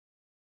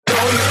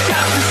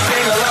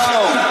Sing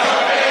along.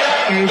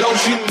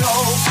 Don't you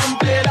know?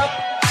 Pump it up.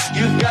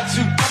 You've got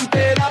to pump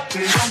it up.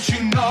 Don't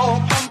you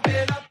know? Pump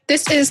it up.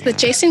 This is the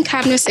Jason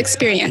Cavness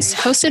Experience,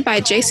 hosted by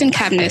Jason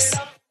Cavness.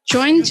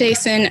 Join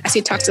Jason as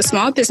he talks to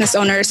small business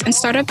owners and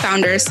startup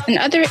founders and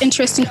other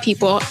interesting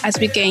people as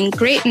we gain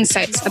great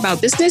insights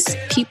about business,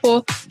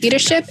 people,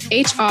 leadership,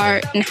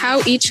 HR, and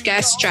how each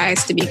guest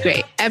strives to be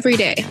great every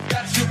day.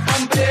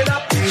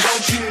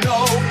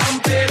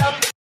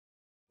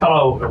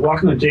 Hello, and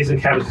welcome to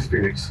Jason Cavness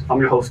Experience. I'm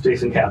your host,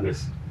 Jason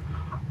Cavness.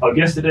 Our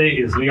guest today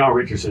is Leon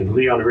Richardson.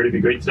 Leon, ready to be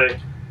great today?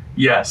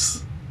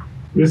 Yes.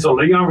 Mr.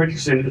 Leon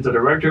Richardson is the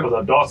director of the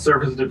Adult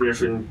Services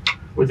Division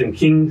within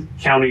King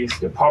County's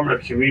Department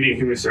of Community and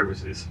Human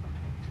Services.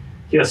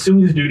 He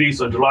assumed his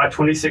duties on July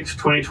 26,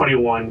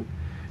 2021,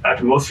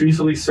 after most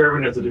recently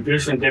serving as the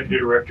Division Deputy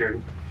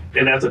Director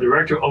and as the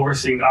Director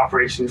overseeing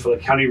operations for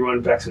the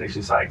county-run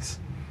vaccination sites.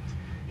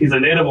 He's a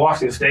native of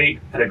Washington State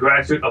and a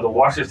graduate of the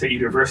Washington State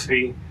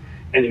University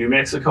and the New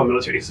Mexico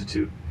Military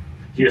Institute.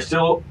 He is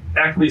still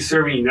actively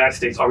serving the United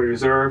States Army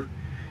Reserve,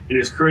 and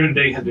his career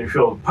today has been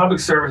filled with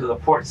public service at the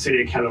port,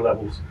 city, and county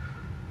levels.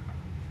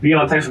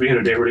 Leon, thanks for being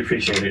here today. Really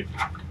appreciate it.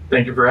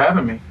 Thank you for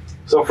having me.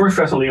 So first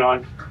question,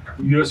 Leon,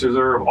 U.S.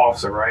 Reserve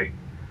officer, right?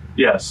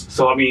 Yes.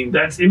 So, I mean,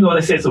 that's, even though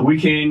they say it's a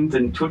weekend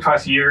and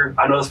twice a year,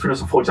 I know that's pretty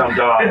much a full-time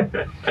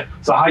job.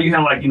 So how you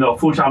handle,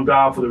 full-time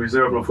job for the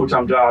reserve and a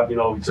full-time job,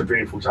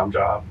 civilian full-time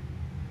job?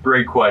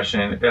 Great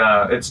question.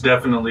 It's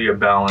definitely a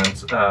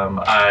balance.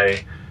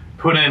 I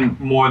put in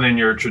more than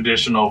your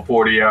traditional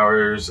 40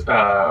 hours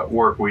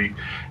work week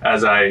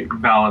as I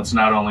balance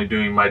not only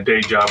doing my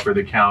day job for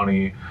the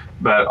county,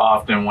 but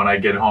often when I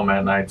get home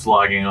at nights,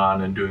 logging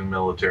on and doing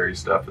military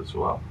stuff as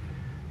well.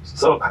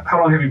 So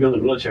how long have you been in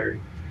the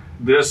military?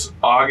 This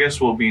August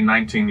will be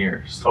 19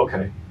 years.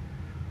 Okay.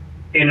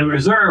 In the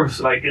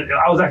reserves, I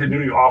was actually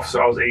duty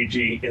officer, I was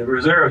AG. In the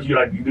reserves,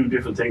 you do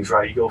different things,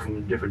 right? You go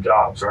from different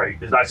jobs, right?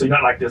 It's not, so you're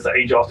not like this, the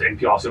AG officer,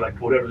 NP officer, like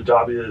whatever the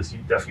job is, you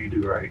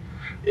definitely do, right?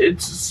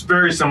 It's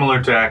very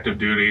similar to active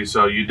duty,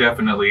 so you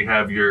definitely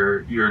have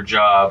your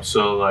job.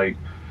 So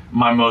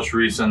my most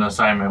recent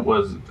assignment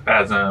was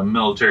as a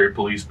military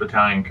police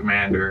battalion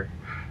commander.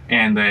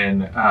 And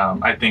then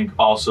I think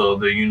also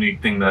the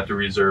unique thing that the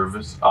reserve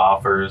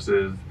offers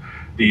is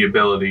the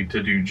ability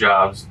to do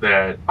jobs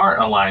that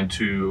aren't aligned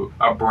to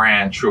a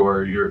branch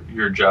or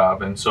your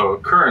job. And so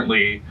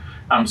currently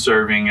I'm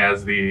serving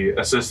as the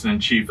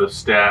Assistant Chief of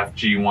Staff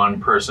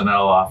G1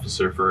 Personnel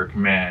Officer for a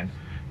command.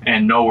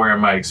 And nowhere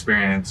in my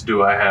experience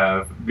do I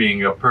have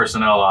being a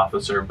personnel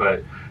officer,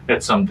 but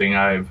it's something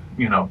I've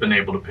been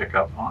able to pick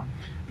up on.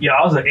 Yeah,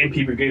 I was an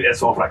MP Brigade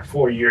S1 for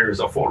 4 years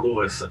at Fort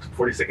Lewis,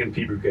 42nd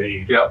MP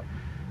Brigade. Yep.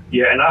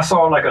 Yeah, and I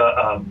saw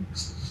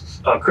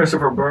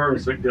Christopher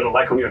Burns did a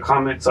like on your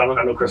comment, so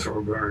I know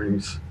Christopher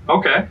Burns.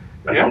 Okay.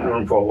 I've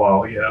known him for a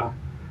while, yeah.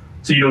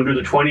 So you don't do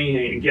the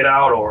 20 and get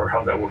out, or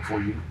how's that work for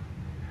you?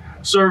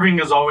 Serving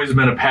has always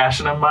been a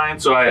passion of mine,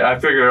 so I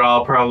figure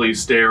I'll probably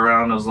stay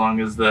around as long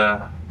as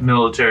the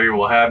military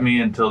will have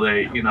me until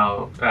they,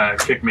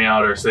 kick me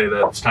out or say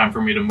that it's time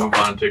for me to move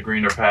on to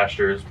greener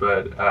pastures.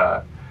 But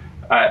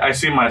I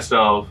see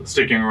myself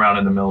sticking around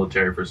in the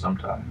military for some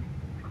time.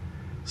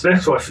 So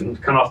next question,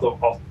 kind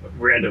of off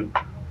random.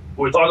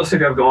 With all the stuff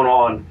you have going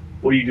on,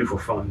 what do you do for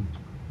fun?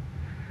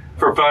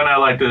 For fun, I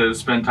like to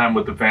spend time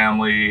with the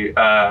family.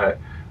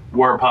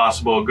 Where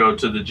possible, go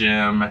to the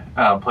gym,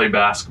 play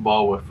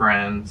basketball with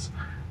friends.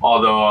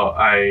 Although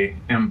I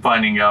am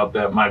finding out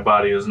that my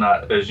body is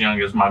not as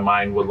young as my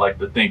mind would like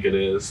to think it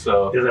is.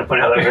 So isn't it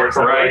funny how that works?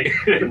 Right?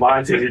 Your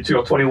mind says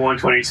you're 21,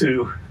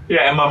 22.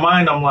 Yeah, in my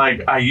mind, I'm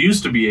like, I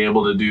used to be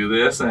able to do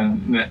this,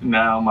 and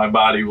now my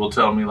body will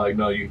tell me,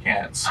 no, you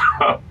can't.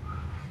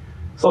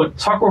 So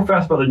talk real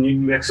fast about the New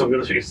Mexico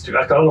Military Institute.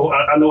 I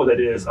know what that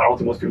is. I don't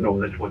think most people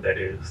know what that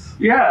is.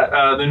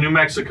 Yeah, the New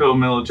Mexico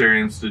Military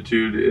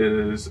Institute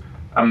is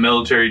a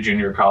military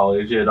junior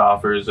college. It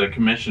offers a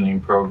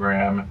commissioning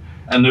program,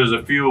 and there's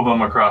a few of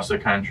them across the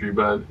country,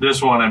 but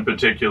this one in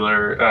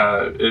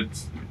particular,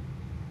 it's,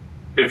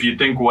 if you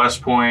think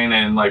West Point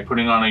and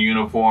putting on a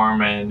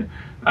uniform and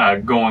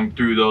going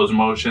through those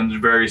motions,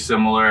 very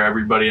similar.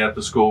 Everybody at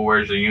the school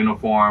wears a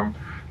uniform.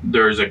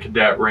 There's a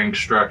cadet rank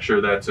structure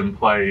that's in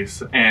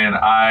place, and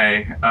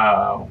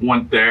I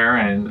went there,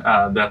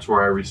 and that's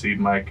where I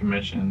received my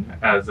commission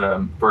as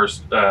a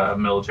first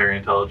military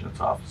intelligence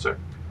officer.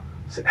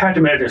 So I had to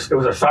imagine it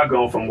was a shot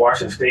going from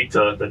Washington State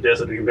to the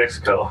desert of New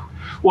Mexico.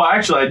 Well,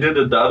 actually, I did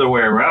it the other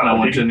way around. I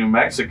went to New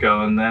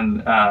Mexico and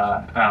then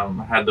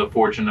had the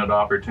fortunate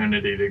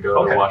opportunity to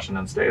go to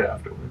Washington State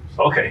afterwards.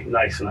 Okay,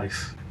 nice.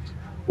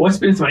 What's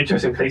been some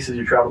interesting places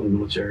you traveled in the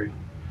military?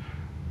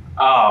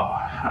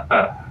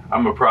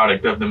 I'm a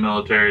product of the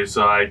military,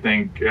 so I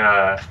think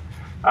I've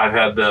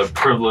had the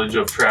privilege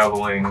of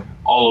traveling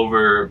all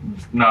over,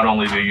 not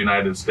only the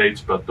United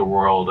States, but the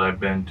world.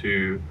 I've been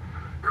to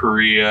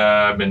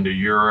Korea, I've been to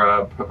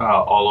Europe,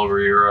 all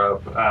over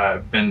Europe.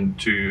 I've been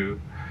to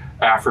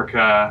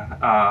Africa,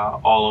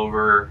 all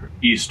over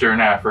Eastern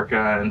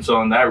Africa. And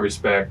so in that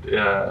respect,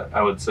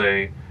 I would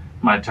say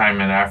my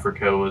time in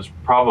Africa was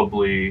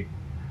probably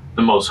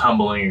the most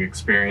humbling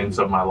experience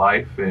of my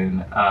life,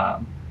 and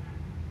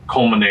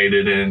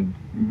culminated in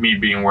me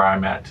being where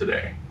I'm at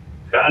today.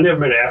 I never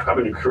been to Africa. I've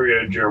been to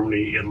Korea,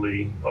 Germany,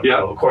 Italy.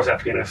 Yeah. Of course,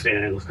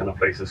 Afghanistan, those kind of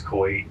places,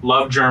 Kuwait.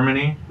 Love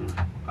Germany.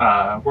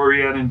 Where were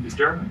you at in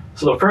Germany?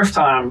 So the first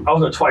time, I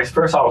was there twice.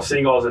 First I was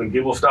single, I was in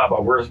Gibbelstadt by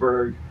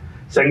Würzburg.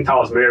 Second time I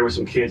was married with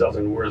some kids, I was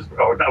in not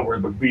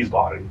Würzburg,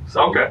 Wiesbaden.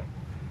 So, Okay.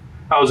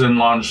 I was in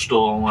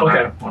Landstuhl when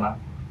I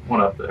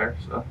went up there.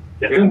 So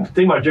yeah.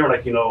 Think about Germany,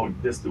 like, you know,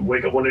 just to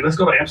wake up one day, let's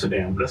go to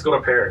Amsterdam, let's go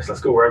to Paris,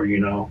 let's go wherever, you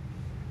know.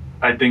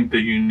 I think the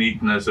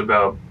uniqueness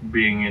about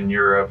being in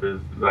Europe is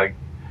like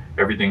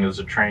everything is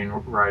a train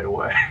right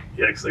away.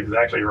 Yeah,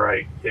 exactly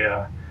right.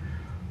 Yeah.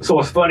 So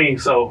it's funny.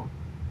 So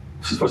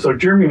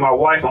Germany, my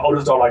wife, my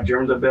oldest daughter like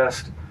Germany the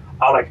best.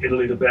 I like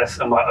Italy the best,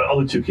 and my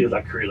other two kids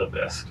like Korea the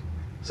best.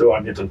 So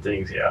I did some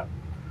things. Yeah.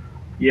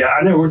 Yeah,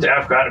 I never went to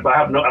Africa, but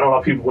I know a lot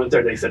of people went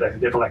there. They said that's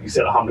different, like you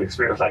said, a humbling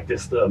experience like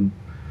this.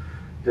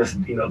 Just,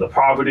 you know, the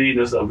poverty,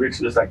 there's the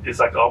richness, like it's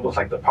like almost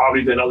like the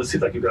poverty. Then others see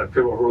like you got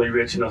people really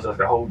rich, you know, so it's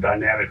like a whole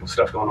dynamic of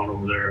stuff going on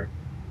over there.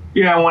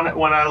 Yeah,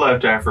 when I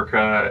left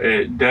Africa,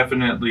 it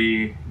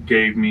definitely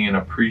gave me an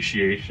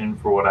appreciation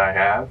for what I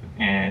have,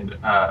 and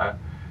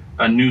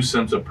a new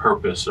sense of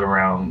purpose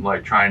around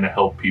like trying to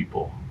help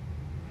people.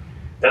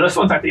 And that's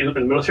one thing in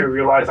the military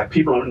realize, like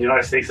people in the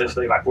United States, they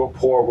say like we're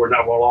poor, we're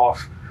not well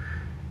off.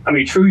 I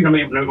mean, true, you know,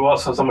 maybe well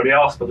off from somebody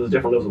else, but there's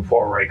different levels of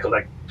poor, right? Because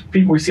like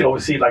people we see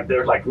overseas, like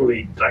they're like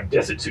really like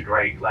destitute,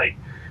 right? Like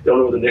they don't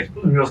know where the next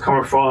meal's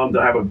coming from. They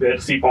don't have a bed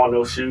to sleep on,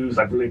 no shoes,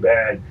 like really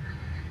bad.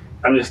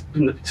 I mean,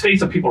 in the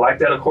States, of people like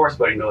that, of course,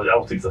 but you know, I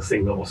don't think it's the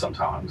same level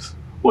sometimes.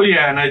 Well,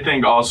 yeah, and I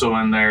think also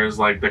in there is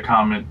like the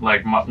comment,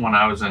 like when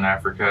I was in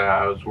Africa,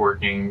 I was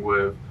working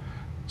with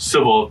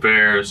civil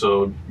affairs,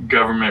 so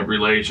government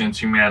relations,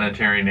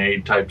 humanitarian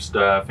aid type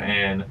stuff,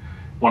 and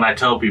when I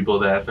tell people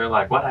that, they're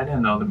like, what? I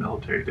didn't know the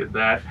military did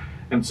that.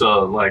 And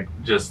so like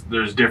just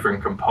there's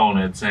different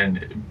components,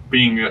 and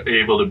being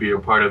able to be a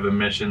part of a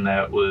mission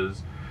that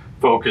was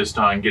focused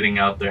on getting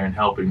out there and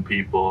helping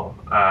people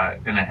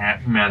in a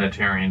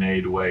humanitarian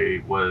aid way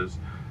was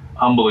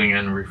humbling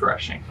and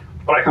refreshing.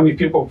 But like how many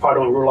people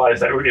probably don't realize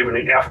that we're even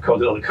in Africa or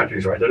the other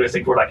countries, right? They just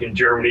think we're like in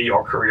Germany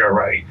or Korea,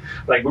 right?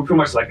 Like we're pretty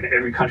much like in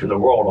every country in the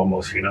world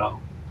almost, you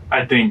know?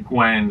 I think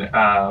when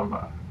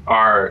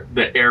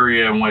the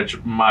area in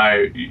which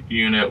my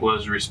unit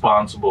was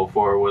responsible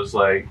for was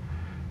like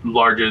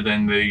larger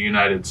than the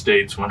United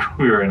States when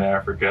we were in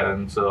Africa,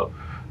 and so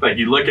like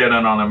you look at it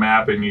on a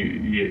map and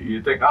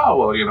you think, oh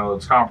well, you know,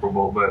 it's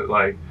comparable, but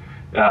like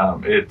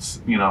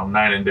it's, you know,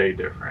 night and day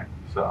different.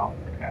 So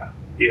yeah.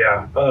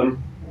 Yeah.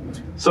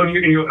 So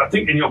I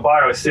think in your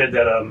bio it said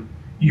that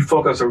you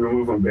focus on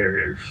removing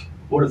barriers.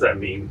 What does that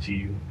mean to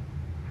you?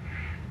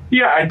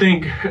 Yeah, I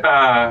think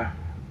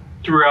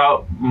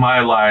throughout my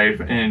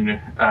life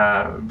in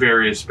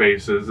various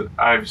spaces,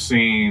 I've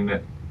seen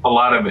a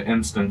lot of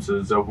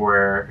instances of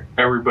where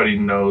everybody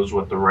knows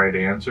what the right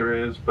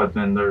answer is, but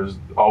then there's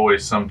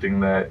always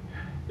something that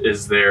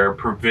is there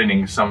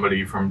preventing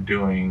somebody from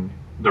doing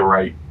the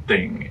right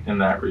thing in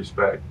that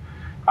respect.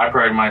 I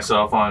pride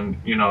myself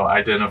on, you know,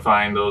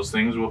 identifying those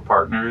things with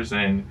partners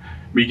and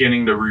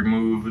beginning to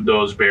remove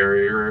those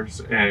barriers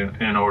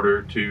in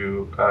order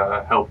to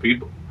help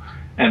people.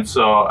 And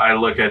so I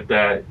look at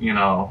that, you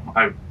know,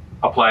 I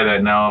apply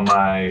that now in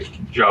my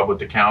job with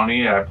the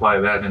county. I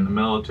apply that in the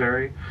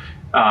military.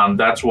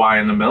 That's why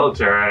in the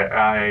military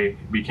I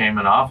became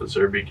an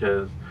officer,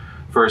 because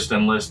first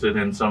enlisted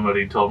and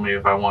somebody told me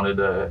if I wanted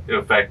to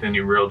effect any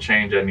real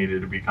change, I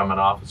needed to become an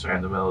officer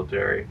in the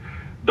military.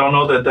 Don't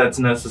know that that's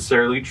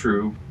necessarily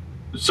true.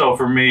 So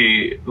for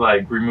me,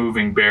 like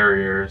removing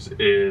barriers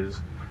is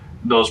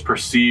those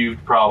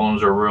perceived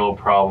problems or real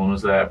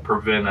problems that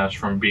prevent us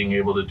from being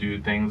able to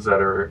do things that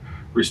are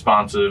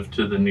responsive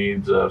to the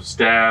needs of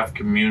staff,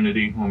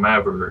 community,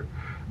 whomever.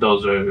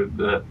 Those are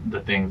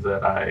the things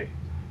that I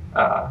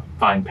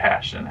find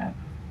passion in.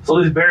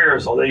 So these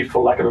barriers, are they,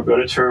 for lack of a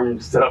better term,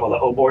 set up by the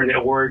O-Board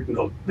network? You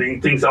know,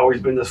 things have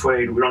always been this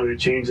way. We don't need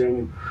to change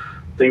them.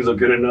 Things are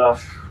good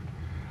enough.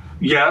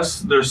 Yes,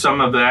 there's some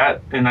of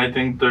that, and I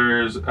think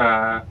there's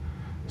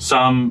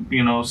some,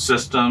 you know,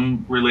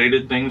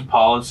 system-related things,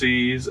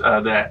 policies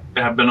that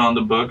have been on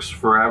the books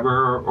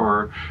forever,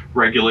 or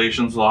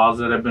regulations, laws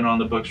that have been on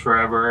the books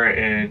forever,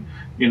 and,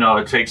 you know,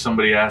 it takes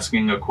somebody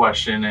asking a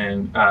question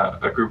and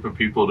a group of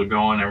people to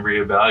go in and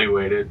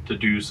reevaluate it to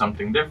do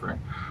something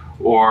different.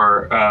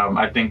 Or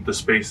I think the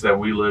space that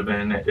we live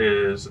in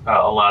is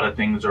a lot of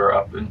things are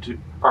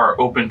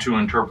open to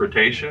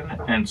interpretation,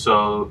 and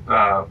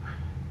so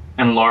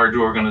in large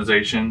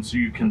organizations,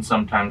 you can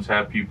sometimes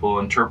have people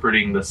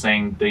interpreting the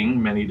same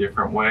thing many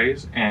different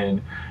ways,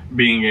 and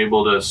being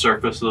able to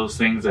surface those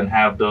things and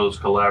have those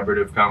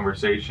collaborative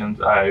conversations,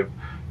 I've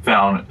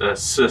found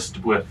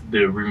assist with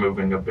the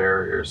removing of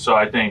barriers. So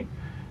I think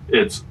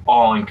it's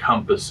all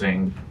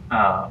encompassing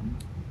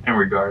in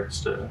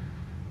regards to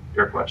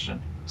your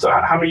question. So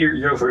how many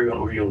years were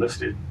you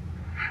enlisted?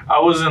 I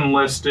was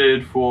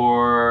enlisted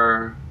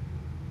for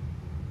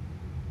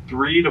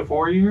 3 to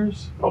 4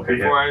 years. Okay,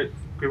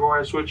 Before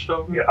I switched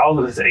over. Yeah, I was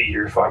with this 8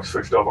 years before I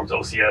switched over to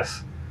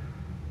OCS.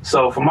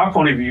 So from my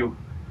point of view,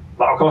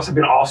 like, of course, I've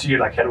been an officer,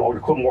 like had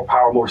more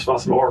power, more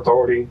responsibility, more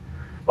authority.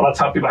 But a lot of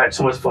times people had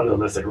so much fun to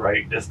enlisted,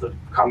 right? Just the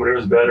Commodore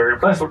was better. And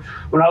plus,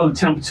 when I was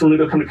lieutenant platoon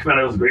leader coming to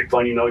command, it was great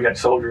fun. You know, you had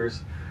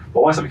soldiers.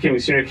 But once I became a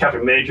senior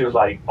captain major,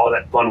 like all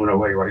that fun went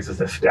away, right? It's just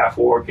that staff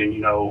work and,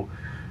 you know,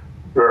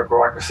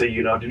 bureaucracy.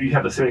 You know, did you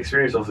have the same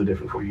experience? Or was it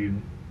different for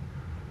you?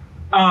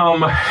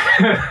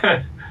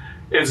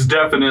 It's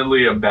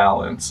definitely a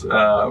balance.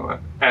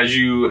 As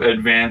you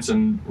advance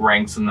in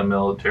ranks in the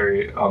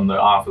military on the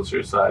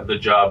officer side, the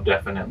job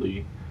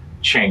definitely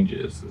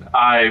changes.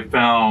 I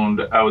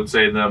found, I would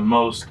say, the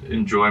most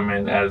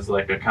enjoyment as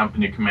like a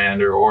company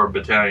commander or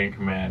battalion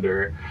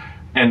commander.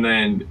 And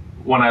then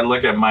when I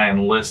look at my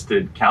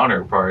enlisted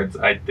counterparts,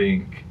 I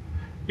think,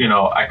 you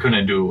know, I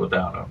couldn't do it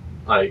without them.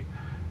 Like,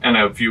 in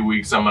a few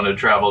weeks, I'm going to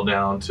travel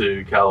down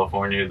to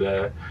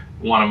California.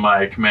 One of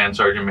my command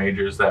sergeant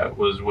majors that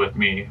was with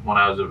me when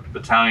I was a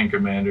battalion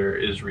commander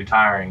is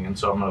retiring, and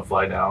so I'm going to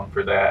fly down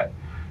for that.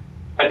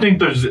 I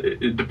think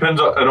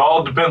it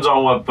all depends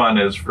on what fun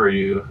is for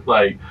you.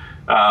 Like,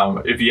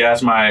 if you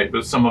ask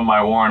some of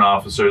my warrant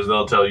officers,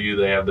 they'll tell you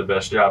they have the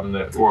best job in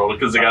the world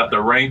because they got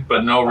the rank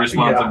but no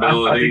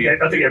responsibility. Yeah,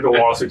 I think every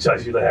warrant officer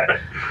tells you that.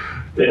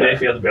 They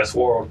definitely have the best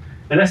world.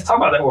 And let's talk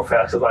about that real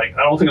fast. Cause like,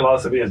 I don't think a lot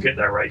of civilians get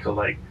that right. Because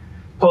like,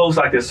 suppose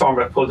this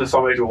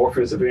sergeant major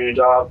warfare civilian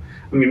job.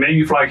 I mean, maybe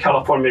you fly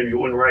California, maybe you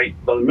wouldn't, right?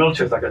 But the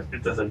military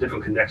is there's a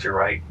different connection,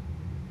 right?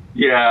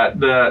 Yeah,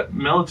 the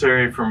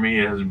military for me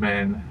has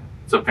been,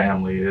 it's a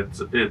family.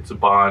 It's a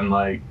bond.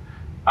 Like,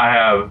 I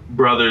have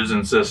brothers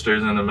and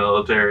sisters in the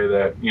military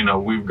that, you know,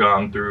 we've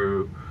gone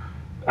through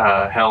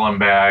hell and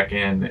back,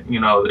 and,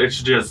 you know,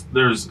 it's just,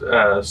 there's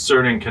a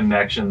certain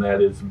connection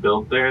that is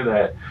built there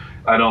that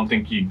I don't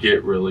think you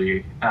get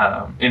really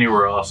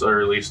anywhere else,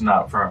 or at least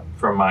not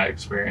from my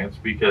experience,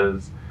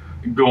 because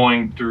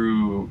going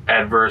through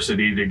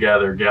adversity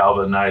together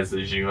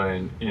galvanizes you,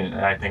 and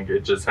I think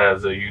it just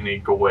has a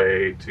unique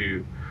way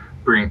to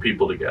bring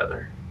people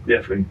together.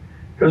 Definitely.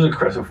 Here's a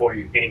question for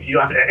you, and you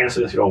don't have to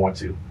answer this if you don't want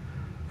to.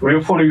 From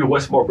your point of view,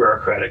 what's more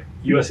bureaucratic,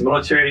 U.S.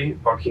 military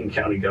or King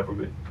County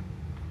government?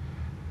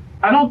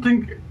 I don't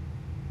think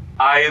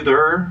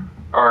either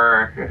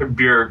are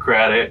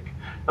bureaucratic.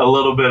 A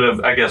little bit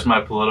of, I guess,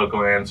 my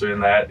political answer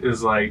in that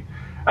is like,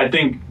 I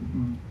think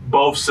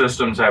both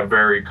systems have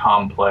very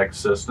complex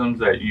systems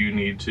that you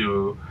need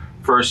to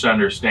first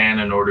understand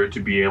in order to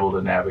be able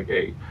to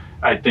navigate.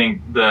 I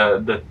think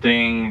the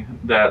thing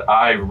that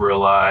I've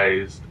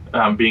realized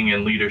being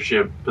in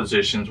leadership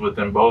positions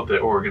within both the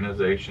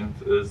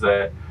organizations is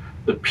that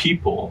the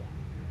people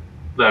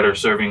that are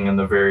serving in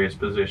the various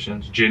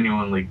positions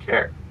genuinely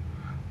care.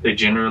 They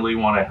genuinely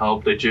want to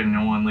help. They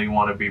genuinely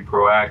want to be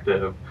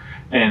proactive.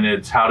 And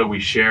it's how do we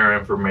share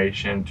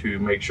information to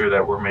make sure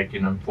that we're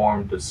making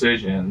informed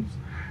decisions,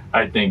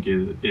 I think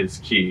is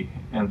key.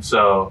 And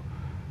so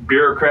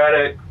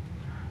bureaucratic,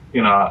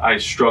 you know, I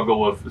struggle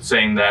with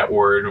saying that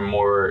word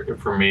more.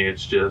 For me,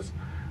 it's just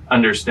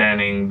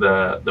understanding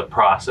the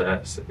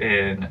process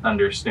and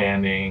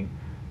understanding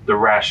the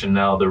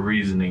rationale, the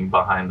reasoning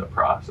behind the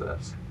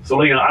process. So,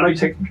 Leon, I know you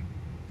take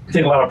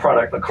a lot of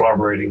pride in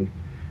collaborating. Do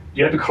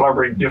you have to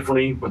collaborate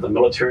differently with the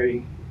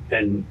military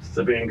and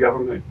civilian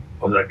government?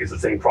 Or it's the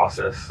same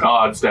process?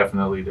 Oh, it's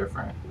definitely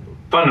different.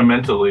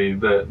 Fundamentally,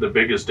 the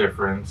biggest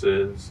difference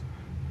is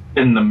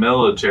in the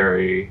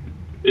military,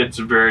 it's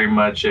very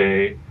much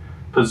a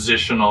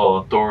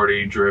positional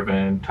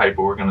authority-driven type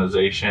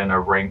organization, a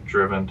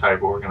rank-driven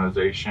type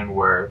organization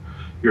where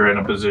you're in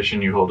a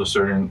position, you hold a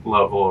certain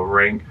level of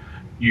rank,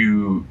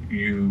 you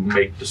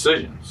make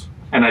decisions.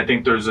 And I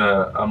think there's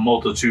a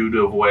multitude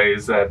of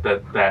ways that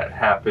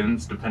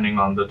happens depending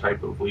on the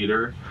type of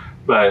leader.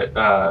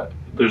 But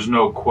there's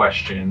no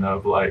question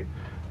of like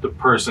the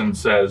person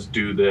says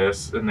do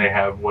this and they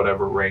have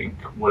whatever rank,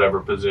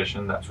 whatever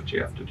position, that's what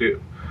you have to do.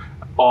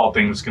 All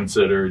things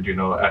considered, you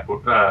know,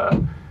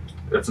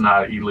 it's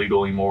not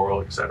illegal,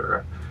 immoral,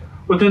 etc.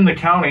 Within the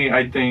county,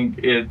 I think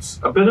it's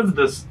a bit of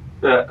this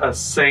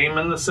same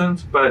in the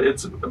sense, but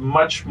it's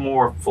much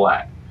more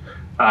flat.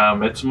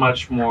 It's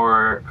much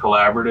more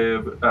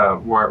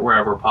collaborative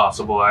wherever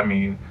possible. I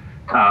mean,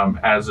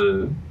 as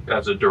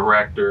a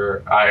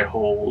director, I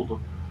hold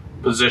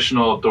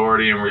positional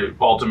authority and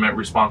ultimate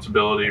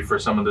responsibility for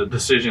some of the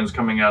decisions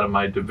coming out of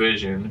my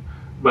division.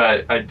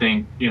 But I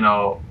think, you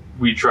know,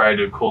 we try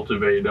to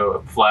cultivate a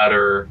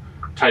flatter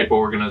type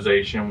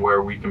organization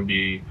where we can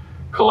be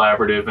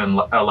collaborative and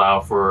allow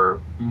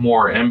for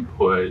more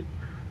input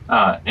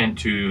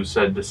into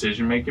said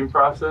decision-making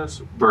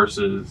process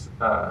versus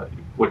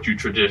what you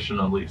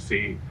traditionally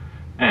see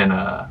in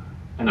a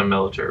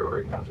military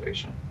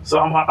organization. So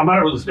I might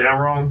have wrote this down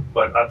wrong,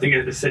 but I think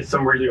it said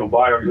somewhere in your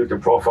bio, you looked at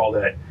profile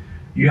that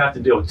you have to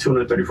deal with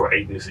 234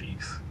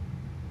 agencies.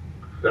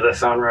 Does that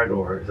sound right,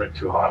 or is that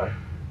too high?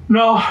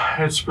 No,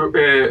 it's for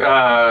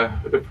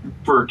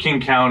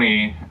King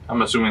County.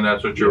 I'm assuming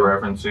that's what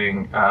you're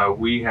referencing.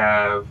 We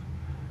have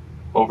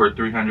over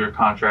 300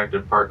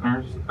 contracted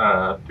partners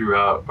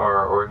throughout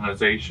our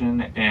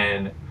organization,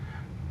 and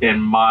in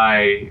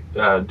my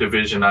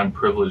division, I'm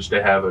privileged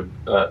to have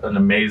an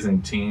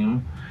amazing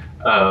team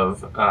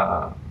of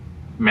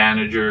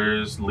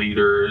managers,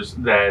 leaders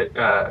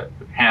that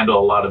handle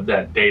a lot of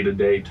that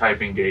day-to-day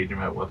type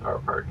engagement with our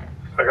partners.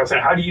 Like I'm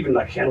saying, how do you even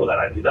handle that?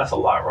 I mean, that's a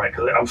lot, right?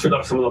 Because I'm sure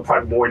that some of them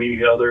probably more needy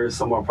than others.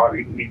 Some will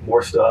probably need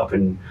more stuff,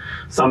 and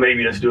some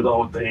maybe just do their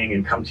own thing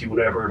and come to you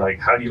whatever. Like,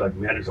 how do you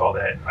manage all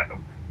that?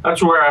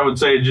 That's where I would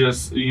say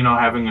just,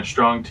 having a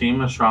strong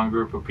team, a strong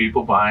group of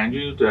people behind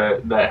you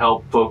that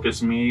help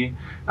focus me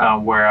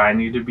where I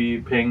need to be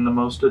paying the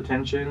most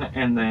attention.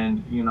 And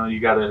then, you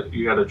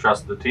gotta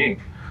trust the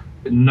team.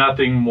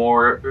 Nothing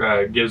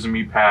more gives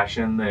me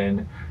passion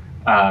than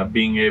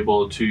being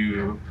able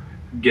to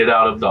get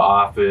out of the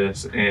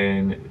office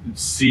and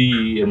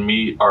see and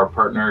meet our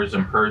partners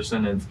in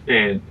person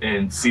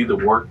and see the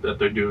work that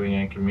they're doing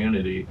in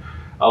community.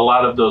 A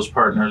lot of those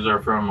partners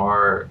are from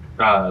our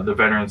the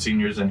Veteran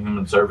Seniors and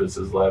Human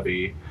Services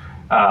Levy,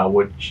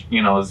 which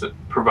is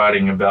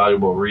providing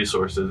invaluable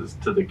resources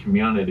to the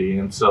community.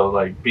 And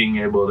so being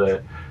able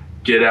to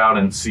get out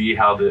and see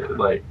how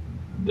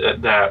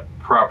that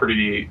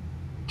property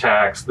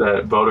tax,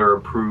 that voter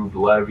approved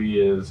levy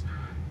is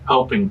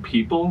helping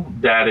people,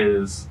 that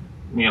is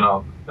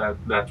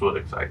that's what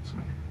excites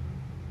me.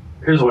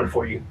 Here's one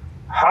for you.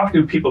 How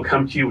do people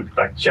come to you with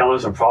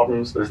challenges and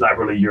problems, but it's not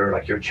really your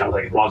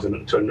challenge, it belongs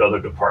to another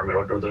department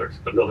or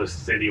another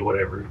city or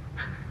whatever?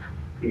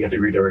 You have to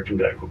redirect them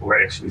to where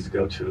it actually needs to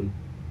go to.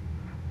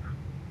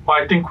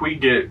 Well, I think we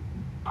get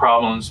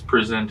problems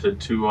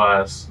presented to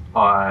us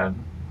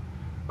on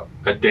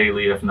a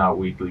daily, if not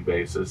weekly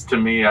basis. To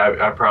me,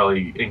 I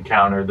probably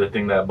encounter the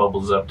thing that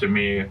bubbles up to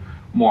me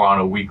more on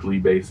a weekly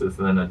basis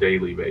than a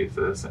daily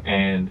basis.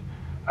 And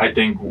I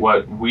think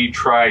what we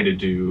try to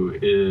do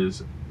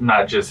is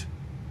not just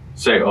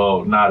say,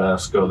 oh, not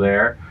us, go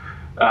there.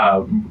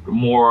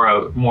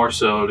 More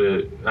so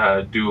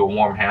to do a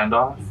warm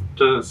handoff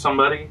to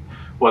somebody,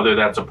 whether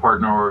that's a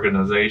partner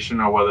organization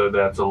or whether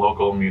that's a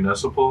local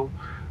municipal,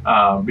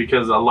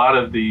 because a lot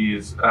of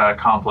these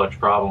complex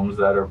problems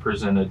that are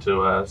presented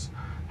to us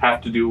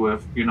have to do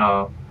with,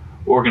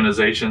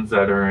 organizations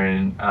that are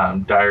in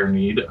dire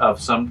need of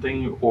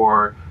something,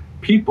 or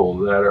people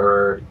that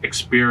are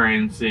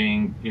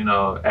experiencing,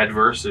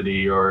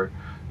 adversity or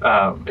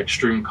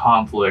extreme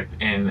conflict,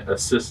 and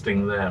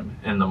assisting them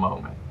in the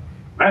moment.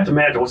 I have to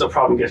imagine once a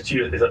problem gets to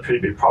you, it's a pretty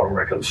big problem,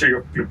 right? Because I'm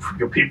sure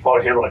your people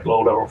probably handle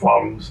low-level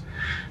problems,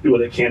 do what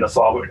they can to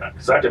solve it.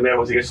 So I have to imagine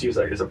once it gets to you,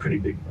 it's a pretty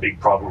big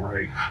problem,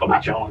 right? A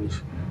big challenge.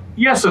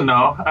 Yes and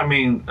no. I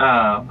mean,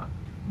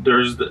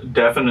 there's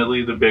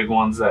definitely the big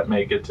ones that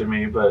make it to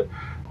me, but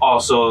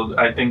also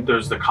I think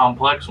there's the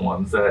complex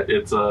ones that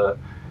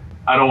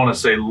I don't want to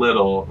say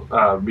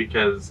little,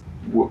 because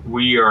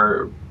we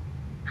are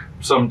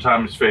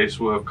sometimes faced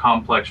with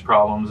complex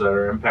problems that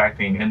are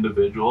impacting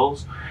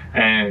individuals,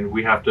 and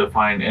we have to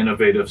find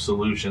innovative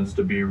solutions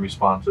to be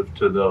responsive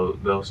to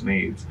those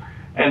needs.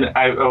 And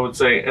I would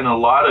say in a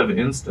lot of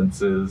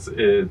instances,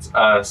 it's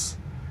us,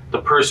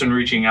 the person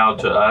reaching out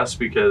to us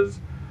because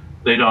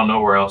they don't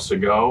know where else to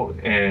go,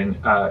 and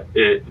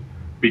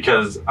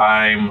because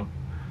I'm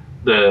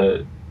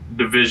the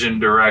division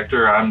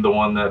director, I'm the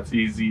one that's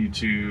easy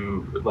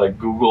to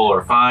Google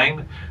or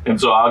find, and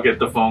so I'll get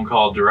the phone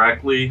call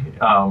directly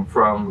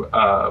from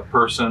a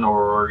person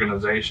or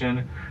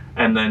organization,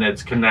 and then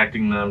it's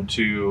connecting them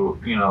to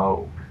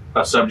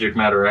a subject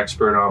matter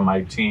expert on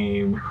my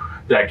team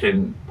that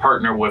can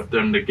partner with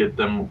them to get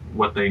them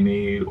what they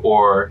need,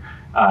 or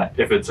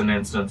if it's an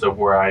instance of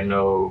where I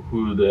know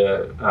who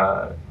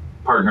the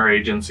partner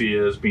agency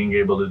is, being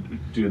able to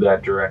do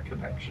that direct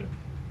connection.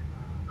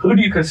 Who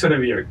do you consider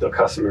to be the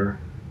customer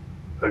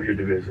of your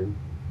division?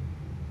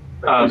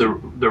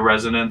 The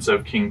residents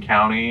of King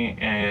County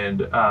and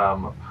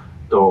the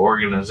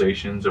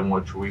organizations in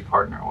which we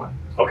partner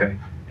with. Okay.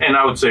 And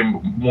I would say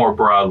more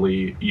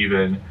broadly,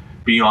 even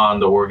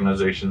beyond the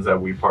organizations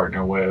that we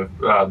partner with,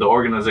 the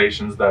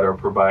organizations that are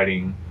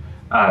providing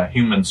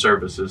human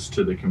services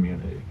to the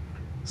community.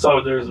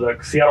 So there's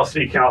Seattle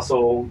City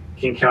Council,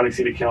 King County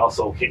City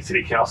Council, King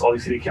City Council, all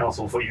these city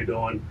councils, what you're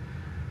doing.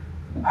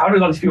 How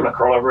do all these people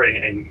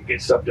collaborate and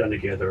get stuff done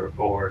together,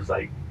 or is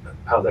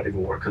how does that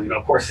even work? Because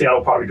of course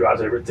Seattle probably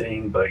drives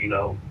everything, but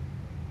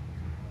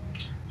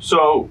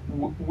So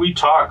we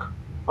talk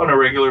on a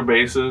regular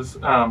basis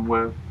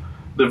with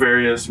the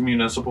various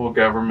municipal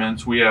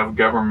governments. We have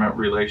government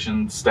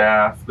relations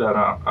staff that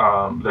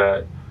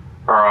are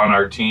on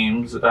our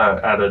teams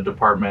at a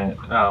department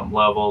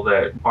level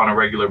that on a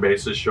regular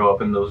basis show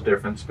up in those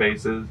different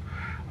spaces.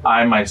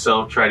 I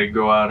myself try to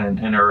go out and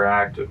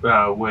interact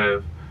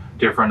with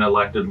different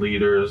elected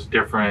leaders,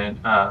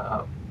 different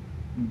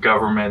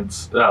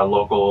governments,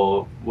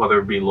 local, whether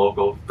it be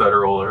local,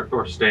 federal,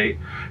 or state,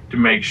 to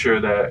make sure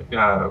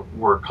that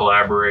we're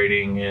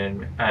collaborating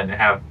and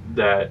have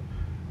that,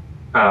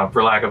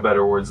 for lack of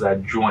better words,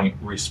 that joint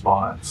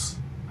response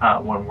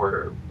when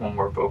we're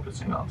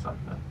focusing on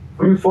something.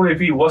 From your point of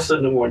view, what's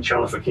the number one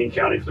challenge for King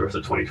County for the rest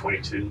of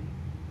 2022?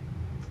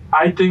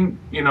 I think,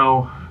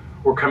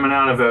 we're coming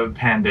out of a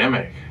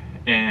pandemic,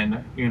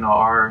 and,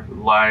 our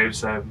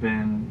lives have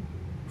been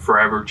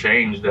forever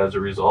changed as a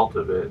result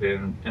of it.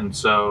 And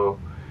so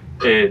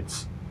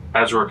it's,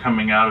 as we're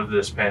coming out of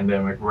this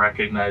pandemic,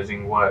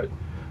 recognizing what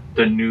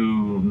the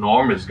new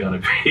norm is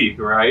going to be,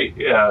 right?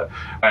 Yeah,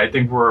 I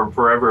think we're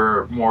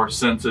forever more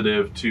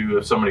sensitive to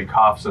if somebody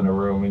coughs in a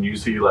room and you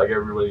see like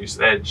everybody's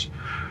edge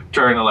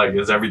turn to like,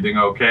 is everything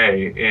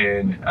okay?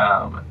 And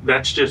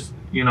that's just,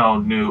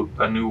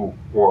 a new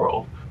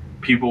world.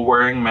 People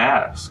wearing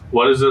masks.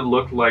 What does it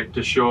look like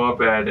to show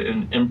up at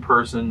an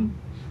in-person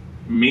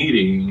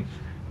meeting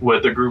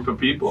with a group of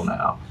people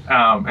now?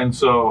 And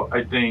so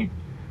I think,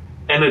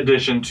 in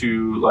addition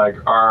to like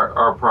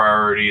our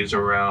priorities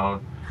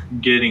around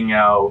getting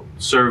out,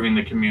 serving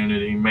the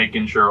community,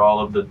 making sure all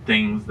of the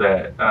things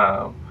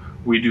that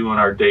we do in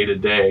our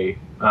day-to-day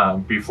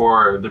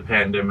before the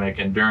pandemic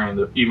and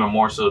even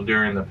more so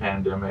during the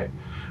pandemic,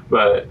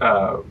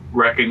 but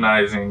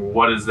recognizing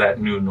what is that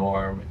new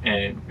norm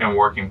and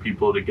working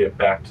people to get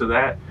back to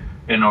that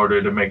in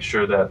order to make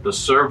sure that the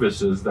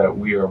services that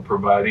we are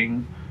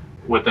providing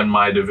within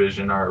my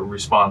division are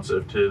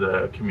responsive to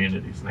the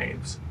community's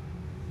needs.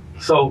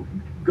 So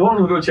go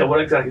into a little chat,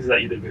 what exactly is that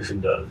your division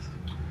does?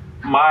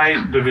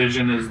 My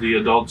division is the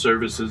Adult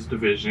Services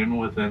Division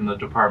within the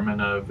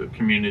Department of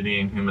Community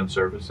and Human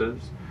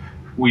Services.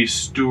 We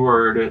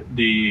steward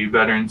the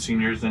Veteran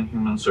Seniors and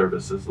Human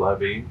Services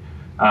Levy,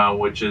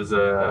 which is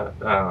a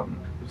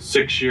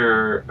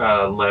 6-year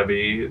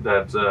levy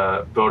that's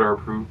a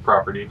voter-approved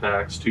property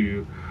tax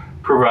to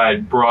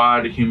provide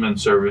broad human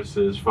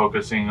services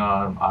focusing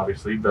on,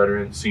 obviously,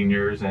 veteran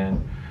seniors.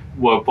 And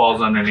what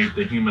falls underneath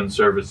the human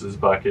services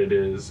bucket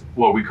is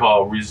what we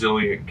call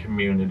resilient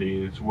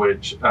communities,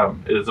 which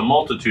is a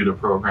multitude of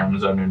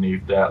programs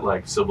underneath that,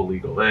 like civil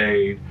legal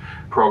aid,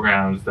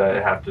 programs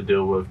that have to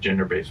deal with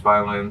gender-based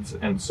violence.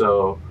 And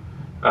so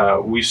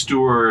we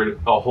steward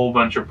a whole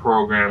bunch of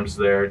programs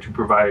there to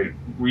provide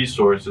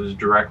resources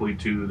directly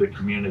to the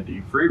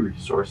community, free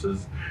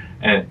resources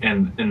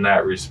in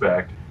that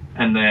respect.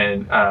 And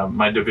then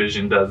my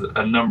division does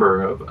a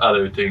number of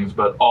other things,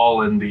 but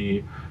all in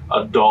the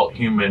adult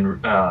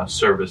human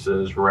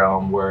services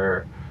realm,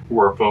 where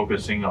we're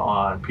focusing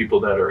on people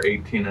that are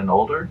 18 and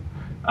older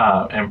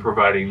and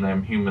providing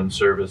them human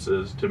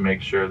services to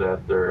make sure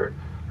that they're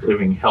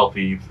living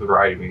healthy,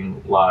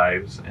 thriving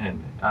lives.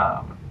 And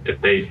if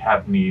they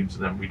have needs,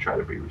 then we try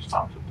to be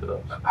responsive to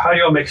those. How do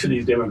y'all make sure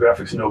these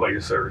demographics know about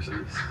your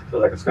services? So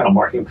like it's kind of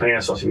marketing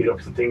plan, social media,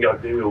 what's the thing y'all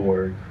do,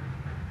 or?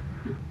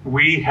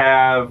 We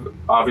have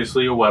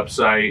obviously a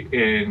website,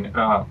 and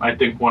I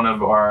think one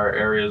of our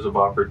areas of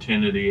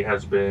opportunity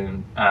has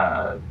been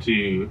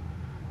to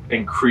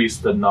increase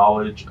the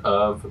knowledge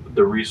of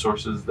the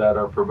resources that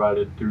are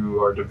provided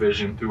through our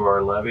division, through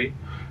our levy.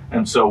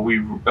 And so we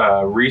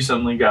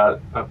recently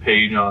got a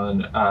page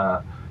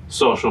on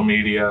social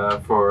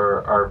media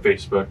for our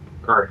Facebook,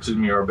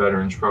 our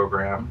veterans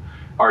program.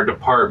 Our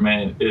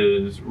department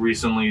is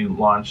recently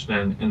launched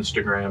an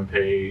Instagram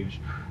page.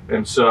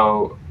 And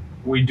so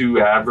we do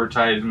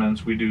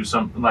advertisements, we do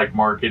something like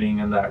marketing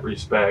in that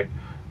respect.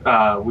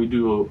 We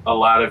do a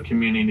lot of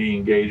community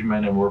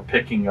engagement, and we're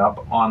picking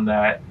up on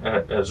that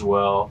as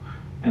well.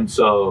 And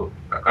so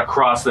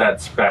across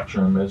that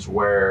spectrum is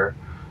where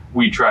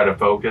we try to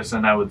focus.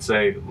 And I would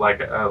say,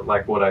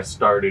 like what I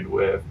started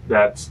with,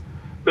 that's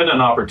been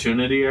an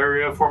opportunity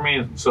area for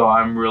me. So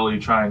I'm really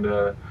trying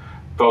to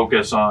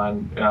focus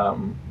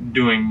on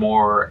doing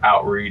more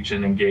outreach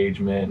and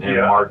engagement and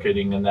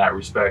marketing in that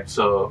respect.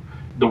 So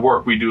the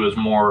work we do is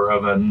more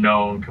of a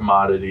known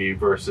commodity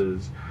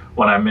versus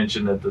when I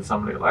mentioned it to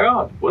somebody like,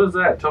 oh, what is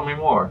that? Tell me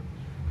more.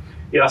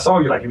 Yeah, I saw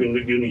you, like, you've been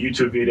doing the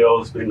YouTube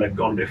videos, been like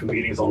going to different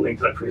meetings on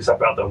LinkedIn, like putting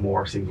yourself out there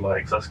more, seems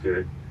like, so that's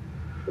good.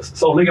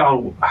 So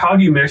Leon, how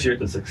do you measure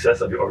the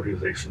success of your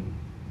organization?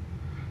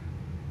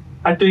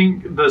 I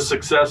think the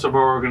success of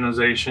our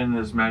organization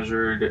is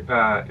measured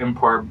in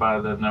part by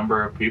the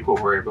number of people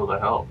we're able to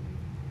help.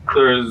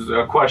 There's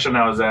a question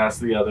I was asked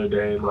the other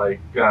day,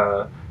 like,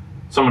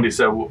 somebody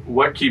said,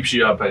 what keeps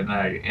you up at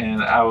night?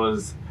 And I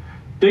was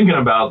thinking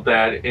about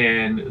that,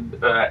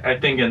 and I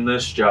think in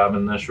this job,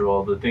 in this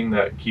role, the thing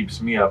that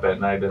keeps me up at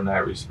night in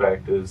that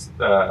respect is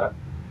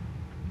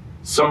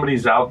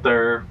somebody's out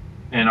there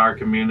in our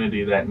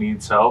community that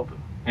needs help,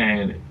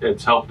 and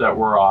it's help that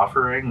we're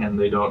offering, and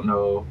they don't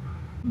know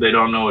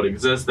it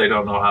exists, they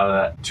don't know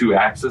how to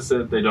access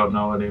it, they don't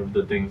know any of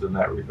the things in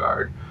that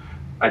regard.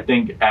 I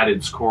think at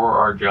its core,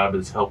 our job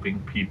is helping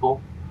people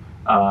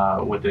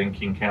within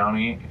King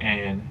County,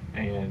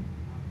 and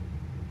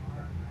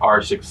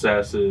our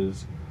success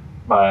is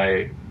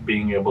by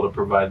being able to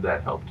provide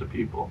that help to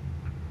people.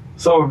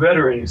 So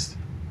veterans,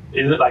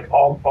 is it like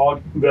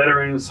all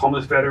veterans,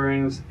 homeless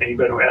veterans, any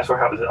veteran who asks for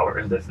help, or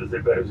is it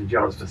veterans in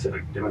general,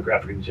 specific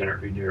demographic in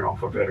general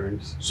for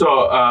veterans?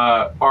 So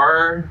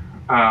our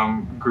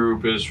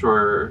group is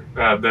for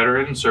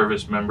veteran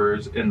service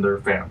members and their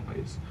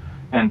families.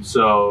 And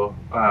so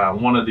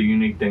one of the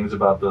unique things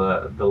about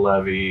the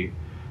levy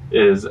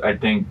is, I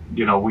think,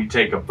 we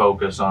take a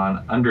focus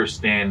on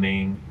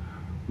understanding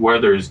where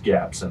there's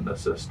gaps in the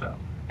system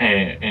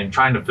and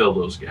trying to fill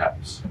those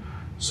gaps.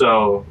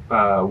 So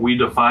we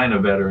define a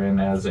veteran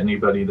as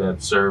anybody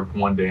that served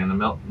 1 day in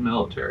the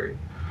military.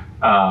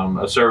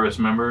 A service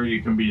member,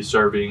 you can be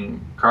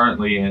serving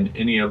currently in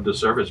any of the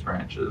service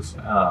branches,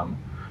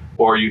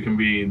 or you can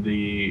be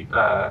the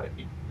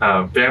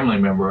family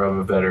member of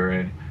a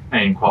veteran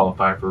and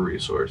qualify for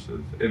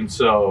resources. And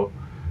so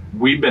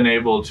we've been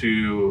able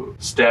to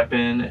step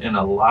in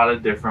a lot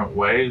of different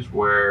ways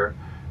where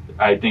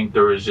I think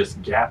there was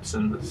just gaps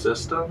in the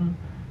system,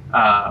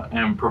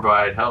 and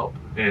provide help.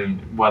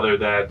 And whether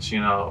that's,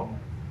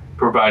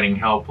 providing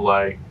help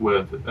like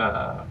with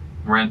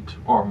rent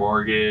or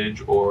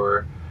mortgage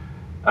or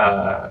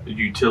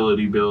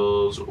utility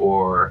bills,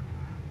 or,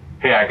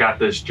 hey, I got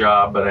this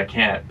job, but I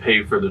can't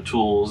pay for the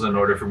tools in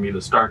order for me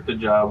to start the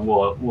job.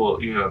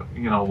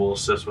 We'll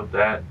assist with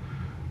that.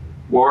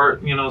 Or,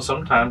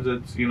 sometimes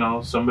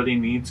it's, somebody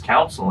needs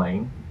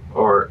counseling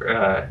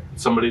or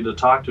somebody to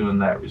talk to in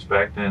that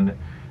respect. And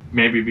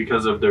maybe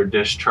because of their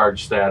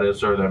discharge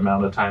status or the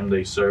amount of time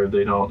they serve,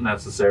 they don't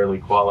necessarily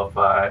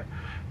qualify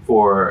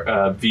for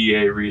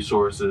VA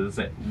resources.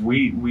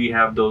 We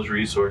have those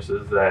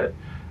resources that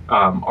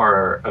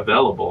are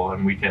available,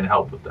 and we can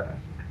help with that.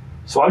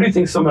 So why do you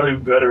think so many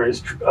veterans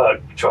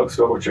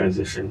struggle with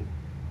transition?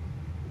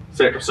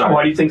 Sorry.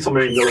 Why do you think so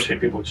many military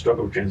people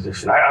struggle with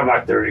transition? I'm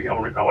not 30.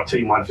 I'll tell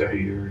you mine after 8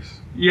 years.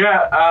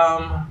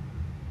 Yeah,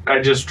 I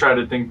just try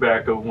to think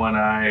back of when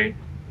I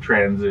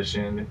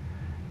transitioned.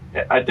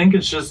 I think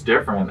it's just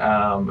different.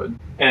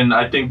 And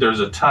I think there's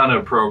a ton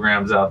of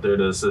programs out there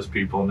to assist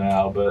people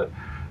now. But,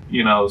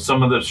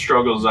 some of the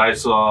struggles I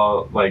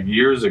saw like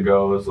years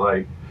ago was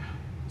like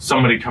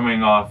somebody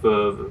coming off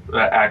of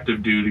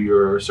active duty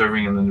or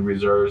serving in the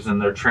reserves,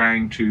 and they're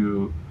trying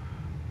to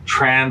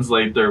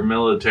translate their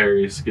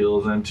military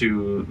skills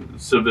into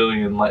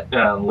civilian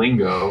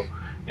lingo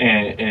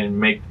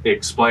and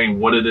explain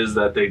what it is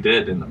that they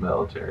did in the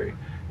military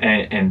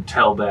and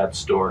tell that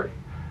story.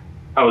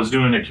 I was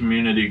doing a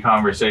community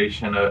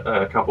conversation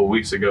a couple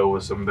weeks ago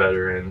with some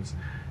veterans,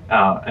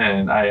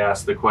 and I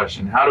asked the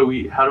question, how do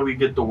we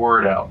get the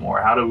word out more?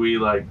 How do we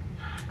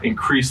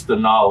increase the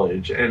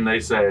knowledge? And they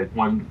said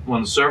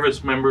when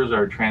service members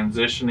are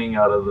transitioning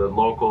out of the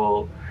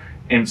local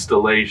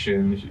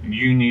installations,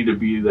 you need to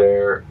be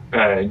there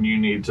and you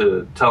need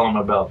to tell them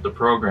about the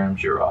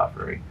programs you're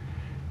offering.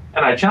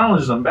 And I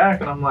challenged them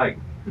back, and I'm like,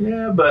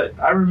 yeah, but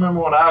I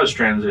remember when I was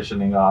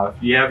transitioning off,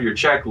 you have your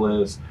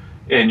checklist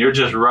and you're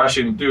just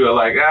rushing through it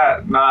like,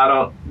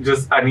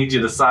 I need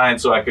you to sign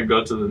so I could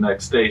go to the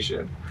next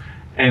station.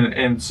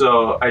 And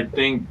so I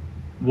think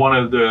one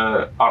of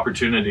the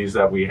opportunities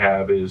that we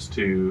have is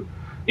to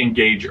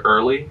engage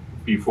early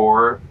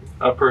before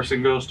a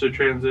person goes to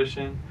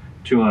transition,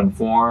 to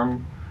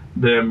inform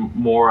them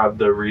more of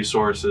the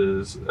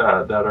resources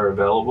that are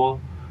available,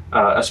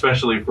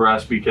 especially for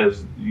us,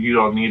 because you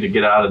don't need to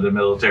get out of the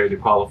military to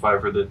qualify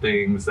for the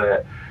things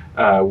that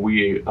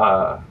we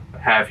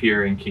have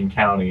here in King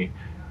County.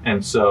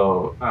 And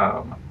so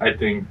I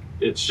think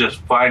it's just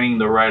finding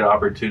the right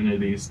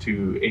opportunities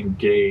to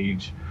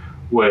engage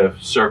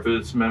with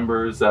service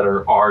members that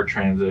are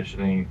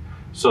transitioning,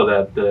 so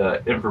that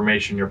the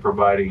information you're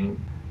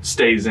providing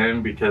stays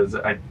in, because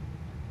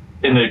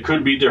and it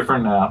could be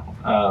different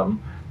now,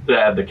 to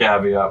add the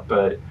caveat,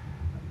 but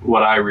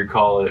what I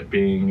recall it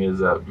being is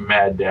a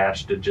mad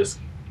dash to just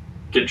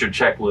get your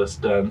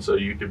checklist done so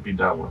you could be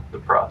done with the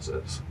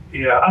process.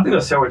 Yeah, I think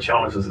there's several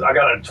challenges. I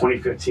got out in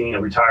 2015, I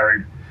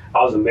retired.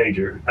 I was a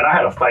major, and I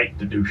had a fight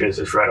to do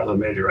transition, right? I was a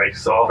major, right?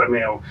 So I was like,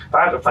 man, if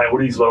I have to fight, what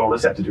do these low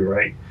lists have to do,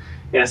 right?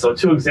 And so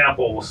 2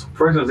 examples.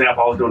 First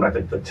example, I was doing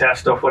the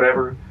test stuff,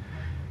 whatever,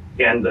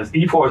 and the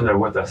E4s in there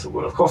with us.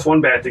 Well, of course,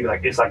 one bad thing,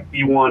 it's like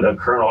E1 to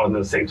colonel at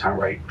the same time,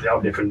 right? They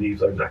all different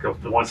needs, like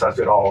the one size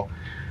fit all.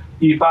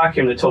 E5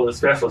 came and told the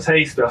specialist,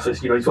 hey,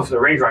 specialist, you're supposed to be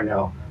in the range right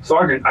now.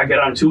 Sergeant, I get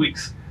out in 2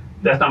 weeks.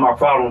 That's not my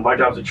problem. My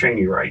job is to train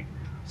you, right?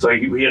 So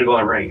he had to go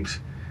in range.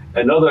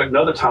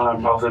 Another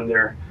time I was in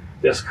there,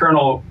 this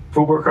colonel,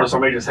 full-board colonel,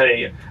 some major said,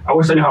 hey, I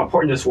wish I knew how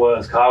important this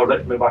was, because I would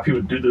let my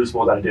people do this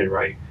more than I did,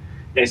 right?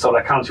 And so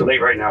that kind of too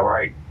late right now,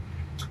 right?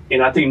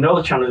 And I think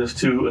another challenge is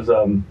too is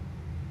when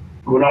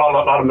a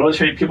lot of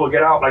military people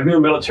get out, like we're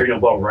military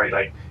bubble, right?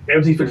 Like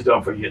everything's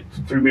done for you,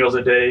 3 meals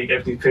a day,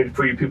 everything's paid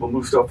for you, people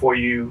move stuff for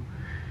you.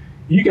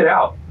 You get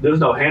out, there's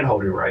no hand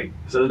holding, right?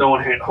 So there's no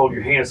one hold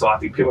your hand. So I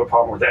think people have a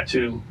problem with that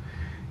too.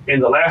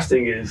 And the last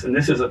thing is, and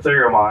this is a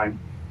theory of mine,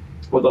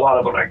 with a lot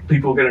of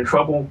people get in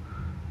trouble.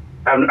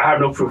 I have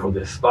no proof of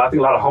this, but I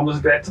think a lot of homeless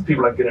vets and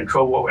people that get in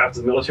trouble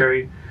after the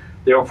military,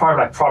 they were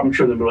probably problem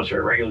children in the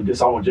military, right? Either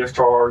dishonorable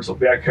discharge or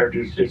bad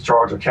character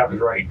discharge or captain's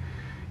right.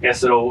 And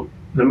so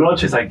the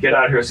military's get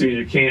out here as soon as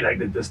you can,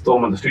 they just throw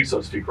them on the street, so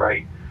to speak,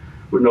 right?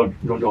 With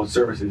no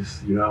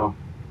services,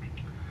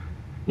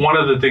 One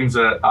of the things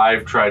that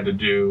I've tried to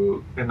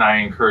do, and I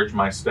encourage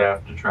my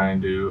staff to try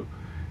and do,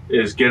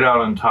 is get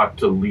out and talk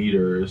to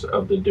leaders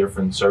of the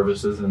different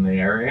services in the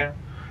area.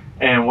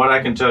 And what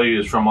I can tell you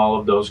is from all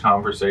of those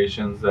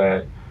conversations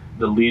that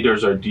the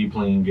leaders are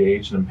deeply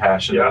engaged and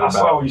passionate. Yeah, I about.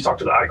 saw when you talked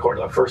to the I-Corps,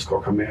 the first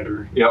Corps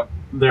commander. Yep,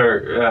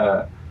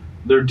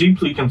 they're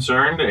deeply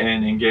concerned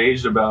and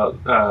engaged about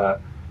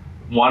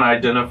one,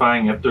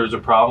 identifying if there's a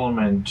problem,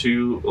 and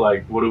two,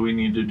 like, what do we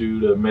need to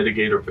do to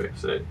mitigate or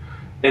fix it.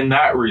 In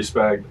that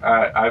respect,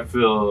 I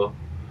feel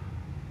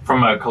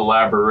from a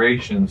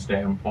collaboration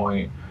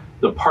standpoint,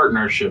 the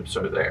partnerships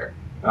are there.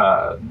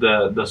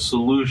 The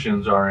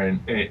solutions are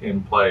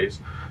in place.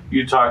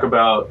 You talk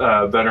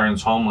about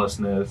veterans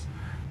homelessness.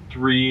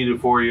 3 to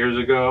 4 years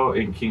ago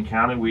in King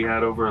County, we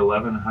had over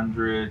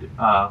 1,100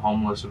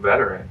 homeless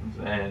veterans.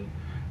 And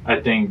I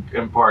think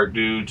in part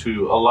due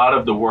to a lot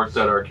of the work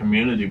that our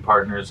community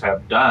partners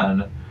have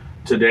done,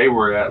 today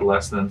we're at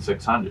less than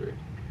 600.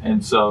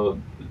 And so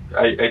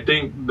I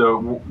think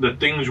the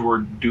things we're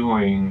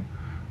doing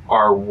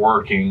are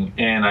working,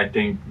 and I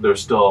think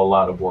there's still a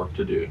lot of work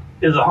to do.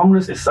 Is the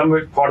homeless, is some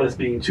part of this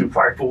being too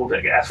prideful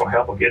to ask for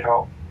help or get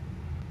help?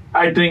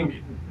 I think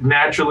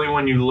naturally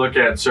when you look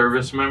at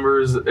service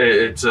members,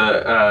 it's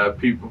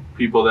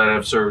people that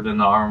have served in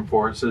the armed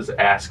forces,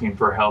 asking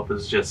for help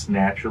is just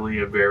naturally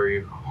a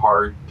very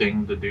hard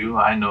thing to do.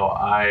 I know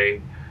I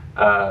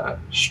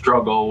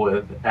struggle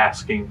with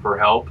asking for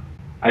help.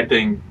 I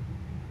think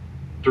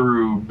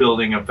through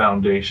building a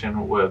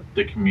foundation with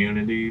the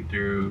community,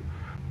 through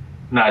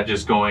not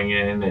just going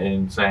in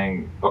and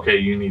saying, okay,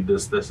 you need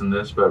this, this, and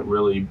this, but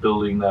really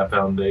building that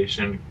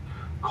foundation,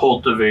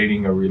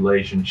 cultivating a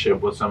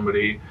relationship with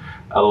somebody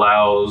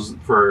allows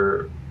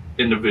for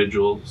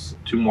individuals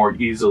to more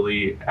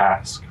easily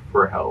ask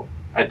for help.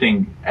 I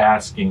think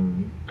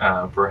asking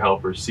for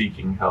help or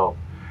seeking help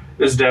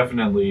is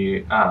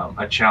definitely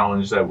a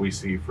challenge that we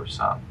see for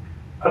some.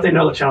 I think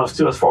another challenge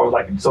too, as far as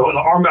like, so in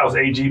the Army I was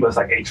AG, but it's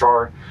like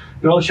HR.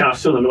 Another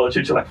challenge too in the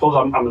military too, like suppose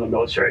I'm in the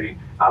military,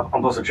 I'm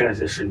supposed to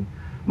transition.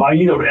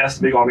 To ask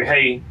the big Army,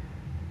 hey,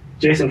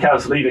 Jason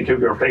Cabot's leaving, can we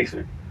get a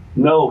replacement?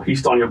 No, he's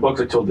still on your books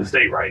until this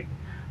date, right?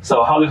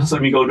 So how does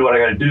me go do what I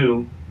gotta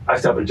do? I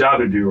still have a job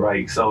to do,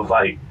 right? So it's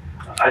like,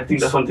 I think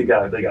that's one thing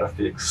they gotta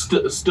fix.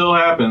 Still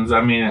happens.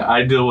 I mean,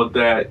 I deal with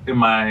that in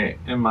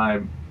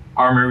my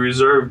Army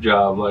Reserve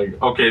job.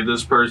 Like, okay,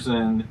 this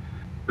person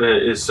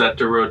is set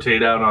to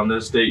rotate out on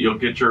this date. You'll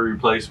get your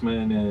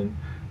replacement in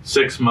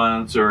 6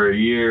 months or a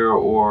year,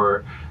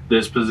 or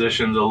this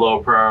position's a low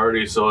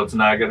priority, so it's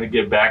not going to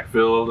get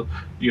backfilled,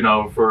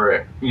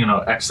 for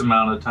X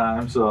amount of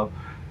time. So,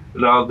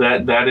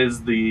 that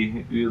is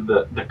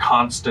the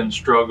constant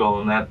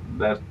struggle, and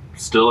that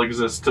still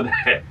exists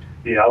today.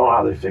 Yeah, I don't know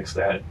how they fix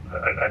that.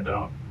 I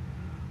don't.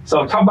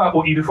 So talk about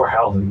what you do for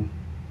housing.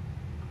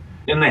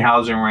 In the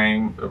housing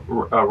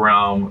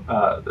realm,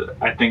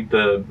 I think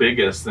the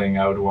biggest thing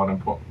I would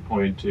want to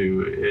point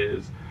to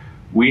is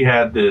we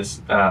had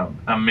this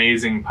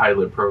amazing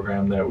pilot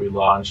program that we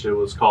launched. It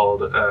was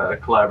called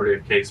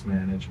Collaborative Case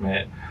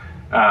Management.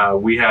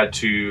 We had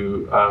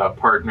to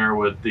partner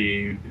with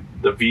the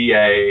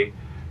VA,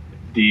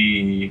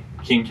 the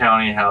King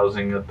County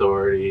Housing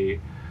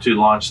Authority, to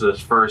launch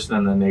this first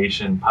in the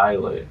nation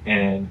pilot.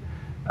 And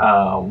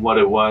what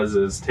it was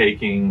is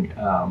taking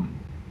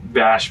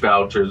VASH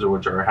vouchers,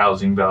 which are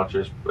housing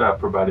vouchers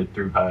provided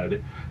through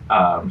HUD,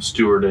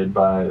 stewarded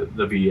by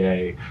the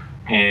VA,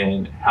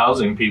 and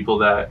housing people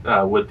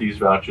that with these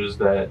vouchers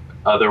that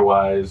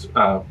otherwise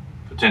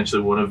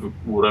potentially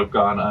would have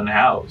gone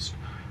unhoused.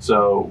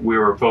 So we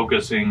were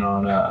focusing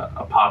on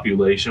a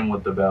population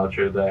with the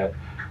voucher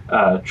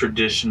that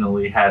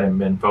traditionally hadn't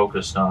been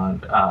focused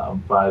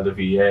on by the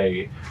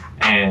VA,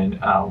 and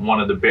one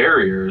of the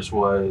barriers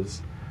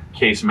was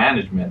case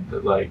management.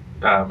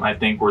 I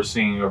think we're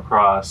seeing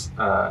across,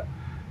 I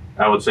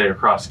would say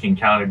across King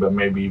County, but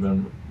maybe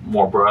even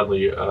more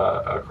broadly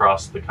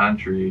across the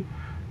country,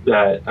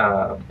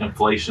 that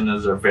inflation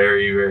is a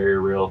very, very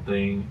real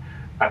thing.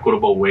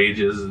 Equitable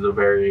wages is a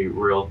very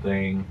real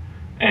thing.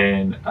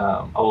 And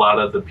a lot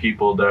of the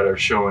people that are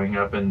showing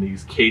up in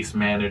these case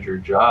manager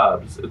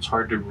jobs, it's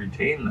hard to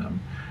retain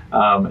them.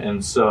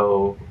 And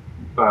so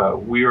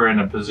we were in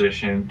a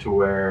position to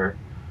where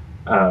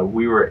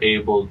we were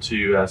able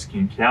to, as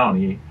King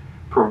County,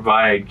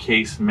 provide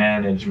case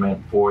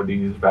management for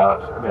these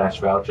VASH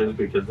vouchers,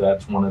 because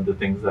that's one of the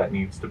things that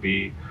needs to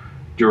be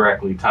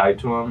directly tied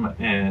to them.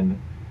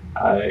 And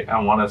I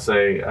want to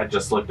say, I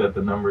just looked at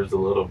the numbers a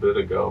little bit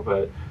ago,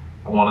 but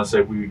I want to say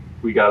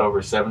we got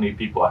over 70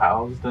 people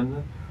housed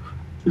in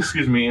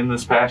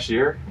this past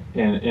year.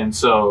 And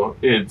so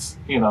it's,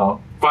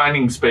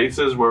 finding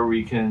spaces where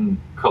we can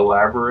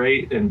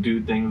collaborate and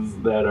do things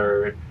that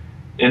are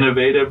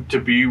innovative to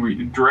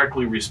be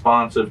directly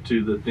responsive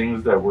to the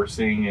things that we're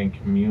seeing in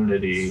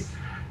community.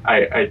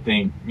 I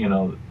think,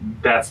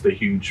 that's the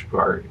huge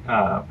part.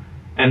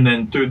 And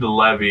then through the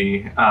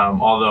levy,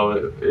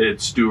 although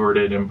it's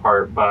stewarded in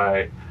part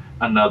by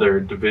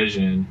another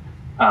division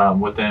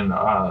within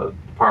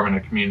Department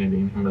of Community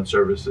and Human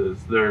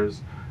Services,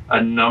 there's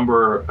a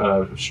number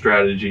of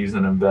strategies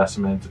and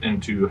investments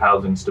into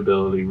housing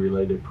stability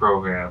related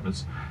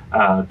programs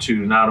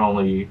to not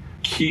only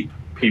keep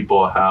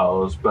people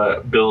housed,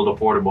 but build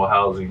affordable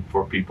housing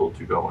for people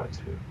to go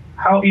into.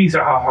 How easy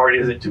or how hard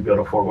is it to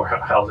build affordable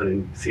housing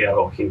in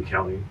Seattle, King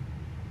County?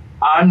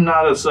 I'm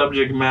not a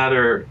subject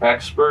matter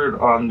expert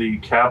on the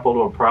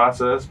capital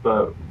process,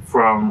 but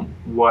from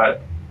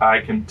what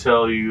I can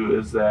tell you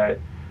is that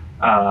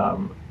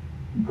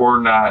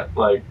we're not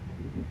like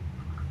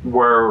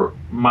where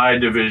my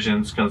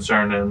division's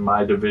concerned and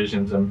my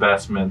division's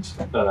investments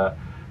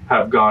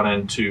have gone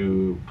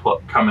into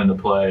come into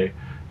play.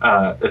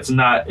 It's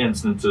not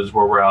instances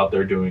where we're out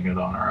there doing it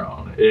on our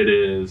own. It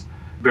is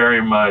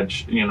very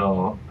much,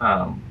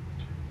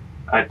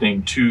 I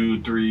think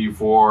 2, 3,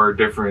 4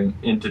 different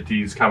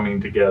entities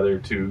coming together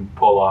to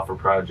pull off a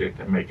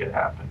project and make it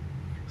happen.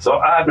 So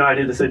I have no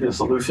idea this is a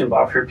solution, but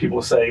I've heard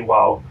people say,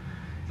 well,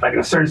 like in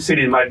a certain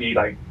city, it might be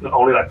like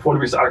only like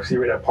 40% occupancy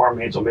rate of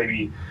apartments, or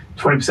maybe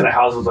 20% of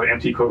houses are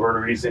empty for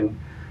whatever reason.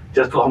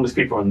 Just put homeless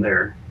people in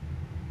there.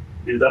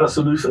 Is that a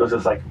solution, or is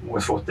it like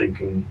wishful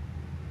thinking?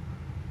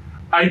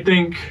 I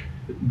think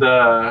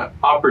the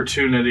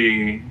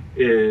opportunity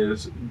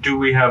is, do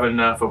we have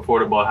enough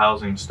affordable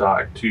housing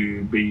stock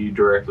to be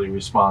directly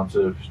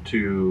responsive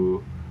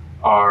to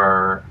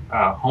our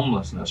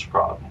homelessness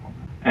problem?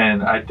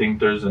 And I think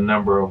there's a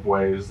number of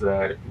ways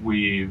that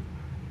we've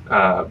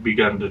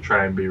begun to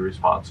try and be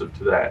responsive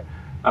to that.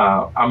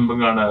 I'm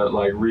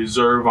gonna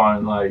reserve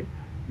on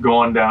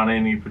going down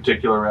any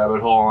particular rabbit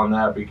hole on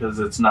that, because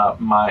it's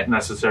not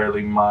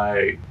necessarily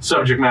my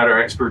subject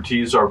matter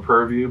expertise or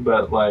purview,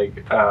 but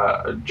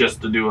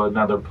just to do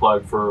another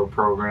plug for a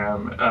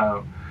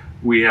program,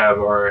 we have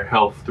our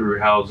Health Through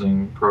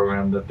Housing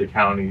program that the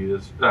county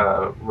is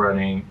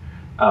running,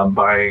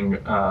 buying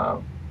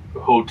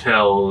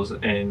hotels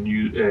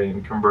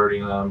and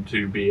converting them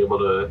to be able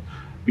to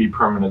be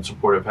permanent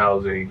supportive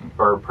housing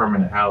or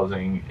permanent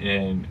housing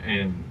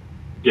and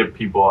get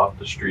people off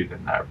the street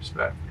in that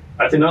respect.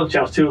 I think another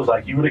challenge too is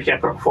you really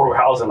can't put affordable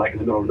housing in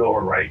the middle of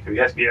nowhere, right? It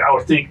has to be, I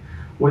would think,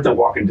 within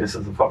walking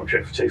distance of public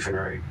transportation,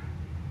 right?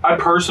 I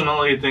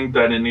personally think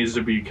that it needs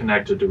to be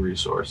connected to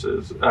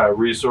resources.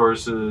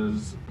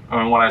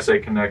 When I say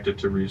connected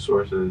to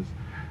resources,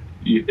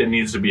 it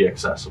needs to be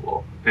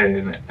accessible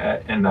in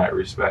that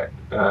respect.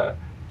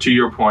 To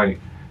your point,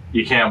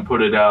 you can't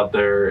put it out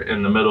there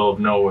in the middle of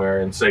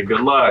nowhere and say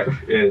good luck.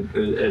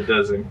 It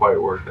doesn't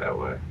quite work that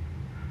way.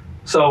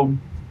 So,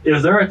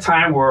 is there a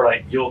time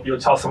where you'll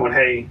tell someone,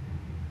 hey,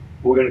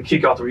 we're going to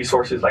kick out the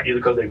resources, either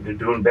because they've been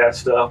doing bad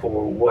stuff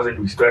or wasn't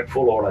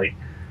respectful or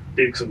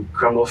did some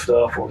criminal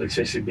stuff, or they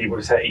should be able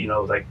to say,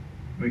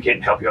 we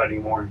can't help you out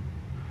anymore?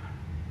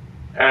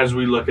 As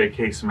we look at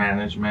case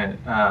management,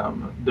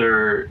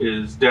 there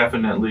is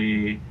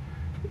definitely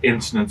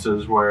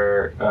instances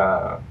where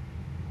a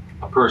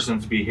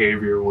person's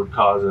behavior would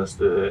cause us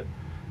to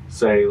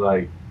say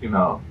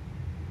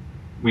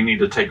we need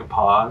to take a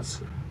pause.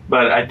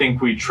 But I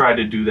think we try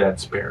to do that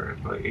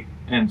sparingly.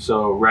 And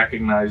so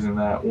recognizing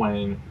that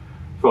when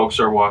folks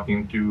are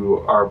walking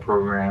through our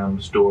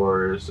program's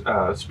doors,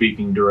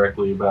 speaking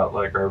directly about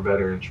our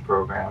veterans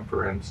program,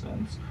 for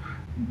instance,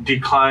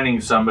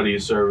 declining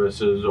somebody's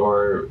services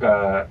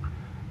or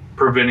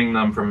preventing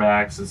them from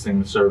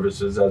accessing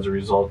services as a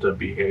result of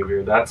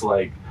behavior, that's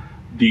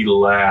the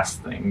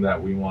last thing that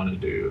we want to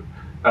do.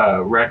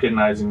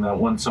 Recognizing that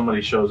when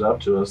somebody shows up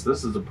to us,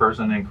 this is a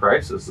person in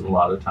crisis a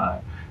lot of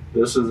time.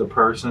 This is a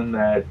person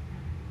that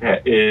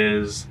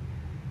is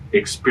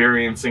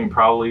experiencing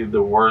probably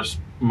the worst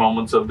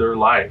moments of their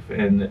life,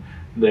 and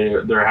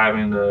they're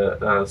having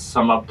to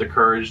sum up the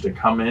courage to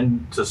come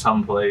into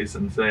some place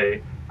and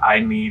say,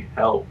 I need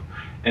help.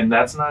 And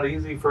that's not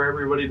easy for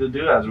everybody to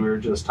do, as we were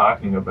just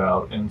talking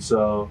about. And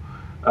so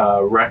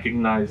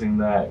recognizing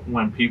that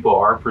when people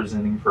are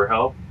presenting for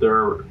help,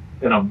 they're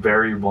in a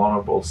very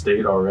vulnerable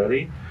state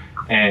already,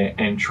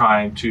 and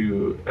trying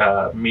to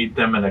meet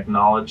them and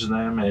acknowledge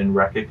them and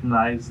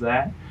recognize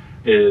that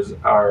is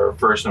our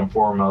first and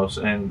foremost.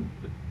 And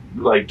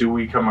do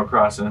we come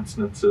across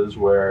instances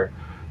where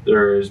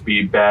there's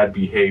bad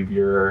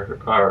behavior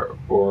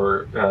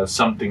or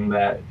something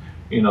that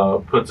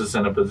puts us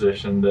in a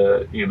position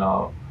to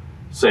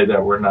say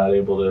that we're not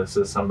able to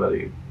assist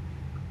somebody?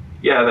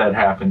 Yeah, that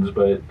happens,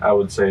 but I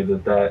would say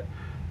that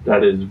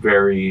is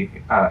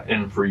very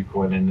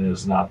infrequent and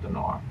is not the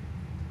norm.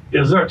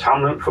 Is there a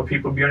time limit for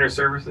people to be on your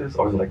services,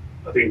 or is it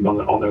I think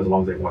on there as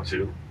long as they want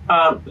to?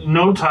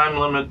 No time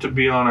limit to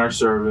be on our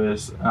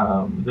service.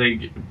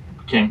 They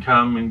can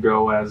come and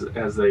go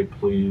as they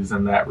please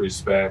in that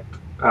respect.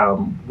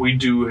 We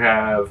do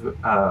have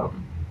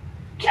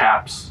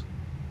caps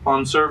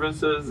on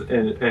services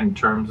in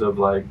terms of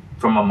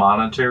from a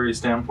monetary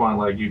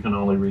standpoint, you can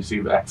only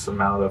receive X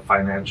amount of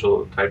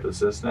financial type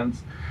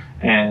assistance,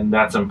 and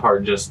that's in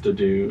part just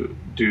due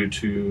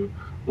to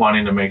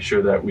wanting to make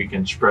sure that we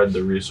can spread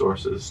the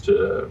resources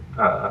to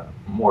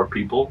more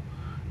people.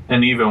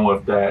 And even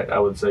with that, I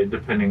would say,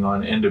 depending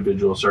on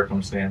individual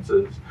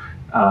circumstances,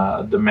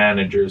 the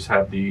managers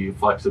have the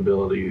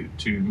flexibility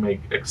to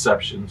make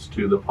exceptions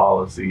to the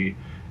policy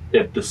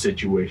if the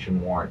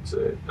situation warrants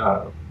it.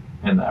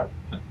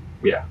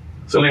 Yeah.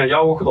 So, Leon,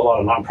 y'all work with a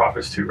lot of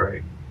nonprofits too,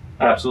 right?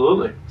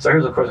 Absolutely. So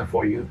here's a question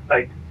for you.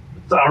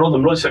 So I know the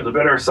military, the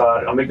veteran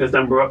side, I'll make this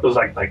number up, there's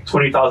like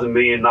 20,000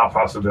 million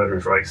nonprofits for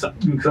veterans, right?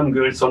 Some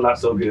good, some not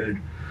so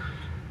good.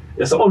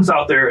 If someone's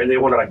out there and they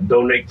want to like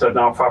donate to a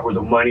nonprofit with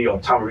the money or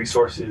time and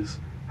resources,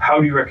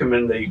 how do you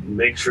recommend they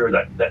make sure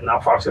that that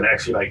nonprofit's going to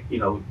actually like,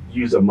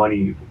 use the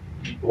money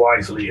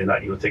wisely and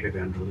not, take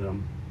advantage of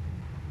them?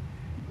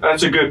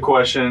 That's a good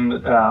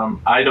question.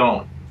 I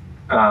don't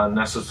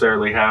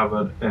necessarily have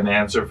an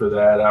answer for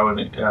that. I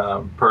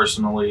would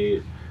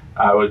personally,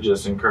 I would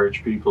just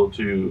encourage people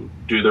to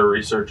do their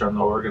research on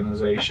the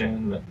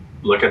organization,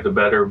 look at the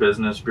Better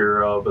Business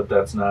Bureau, but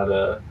that's not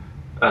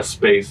a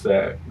space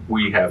that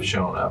we have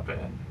shown up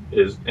in,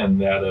 is in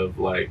that of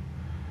like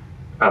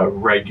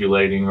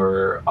regulating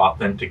or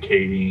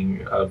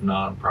authenticating of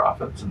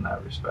nonprofits in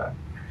that respect.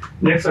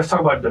 Next, let's talk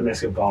about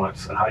domestic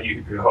violence and how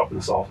you're helping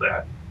to solve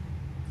that.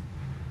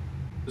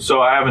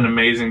 So I have an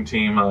amazing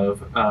team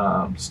of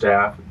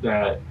staff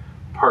that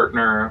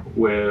partner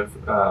with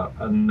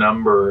a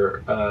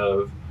number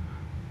of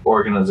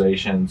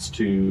organizations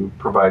to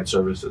provide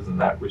services in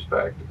that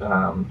respect.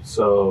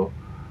 So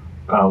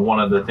one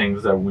of the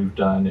things that we've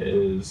done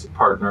is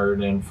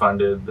partnered and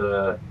funded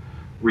the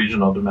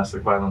regional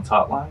domestic violence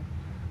hotline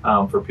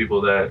for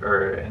people that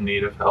are in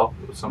need of help,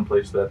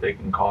 someplace that they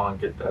can call and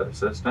get that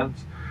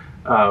assistance.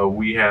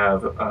 We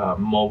have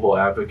mobile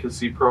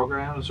advocacy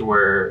programs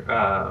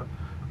where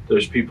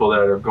there's people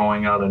that are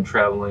going out and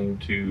traveling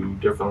to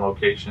different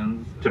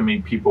locations to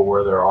meet people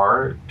where there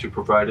are to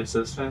provide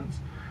assistance.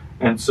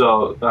 And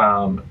so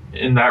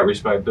in that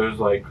respect, there's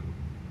like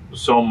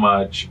so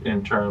much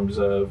in terms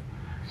of,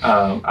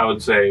 I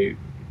would say,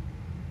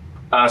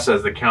 us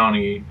as the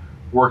county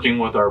working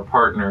with our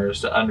partners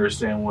to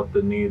understand what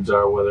the needs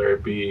are, whether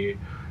it be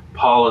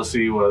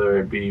policy, whether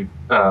it be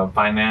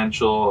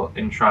financial,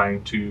 and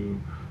trying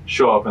to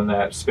show up in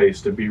that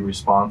space to be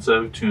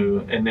responsive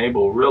to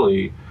enable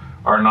really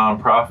our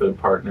nonprofit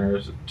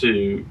partners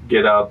to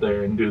get out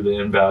there and do the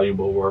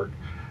invaluable work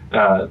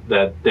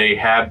that they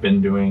have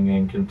been doing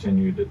and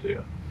continue to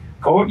do.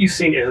 For what you've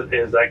seen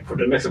is like for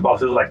domestic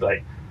violence, is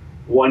like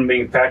one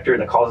main factor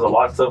that causes a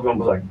lot of them,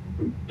 was like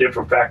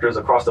different factors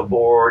across the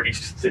board.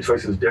 Each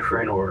situation is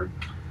different, or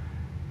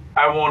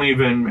I won't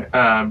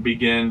even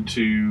begin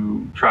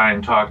to try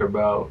and talk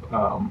about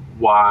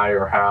why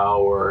or how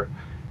or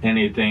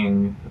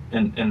anything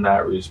in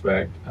that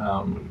respect,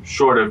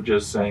 short of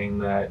just saying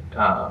that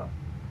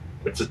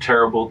it's a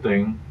terrible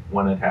thing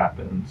when it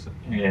happens.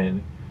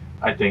 And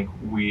I think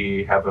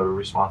we have a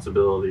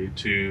responsibility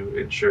to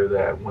ensure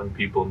that when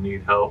people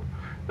need help,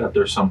 that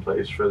there's some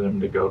place for them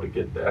to go to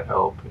get that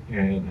help.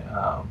 And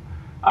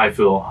I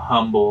feel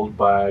humbled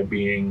by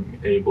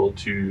being able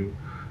to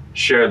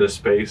share the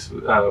space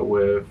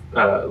with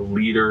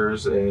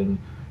leaders and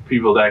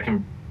people that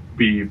can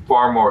be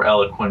far more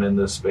eloquent in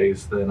this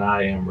space than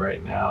I am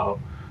right now,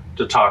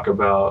 to talk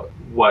about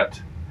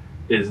what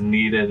is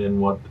needed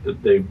and what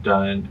they've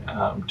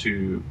done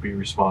to be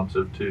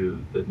responsive to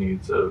the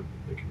needs of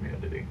the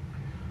community.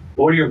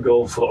 What are your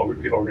goals for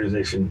the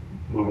organization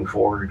moving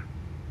forward?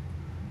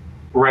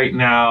 Right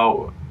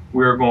now,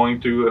 we're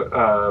going through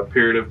a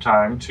period of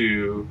time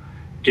to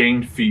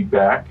gain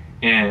feedback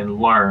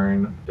and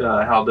learn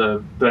how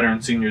the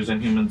Veteran Seniors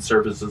and Human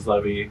Services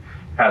Levy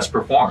has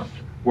performed.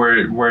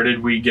 Where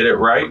did we get it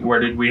right? Where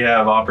did we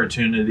have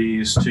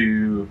opportunities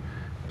to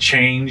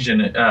change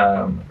and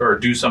or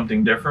do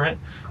something different?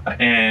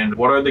 And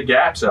what are the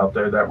gaps out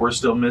there that we're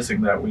still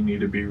missing that we need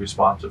to be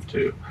responsive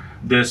to?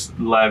 This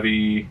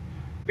levy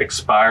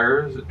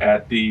expires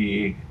at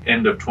the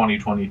end of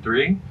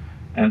 2023.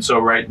 And so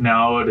right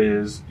now it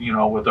is,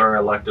 with our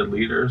elected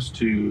leaders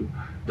to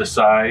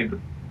decide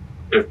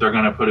if they're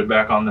going to put it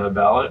back on the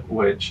ballot,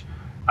 which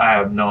I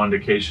have no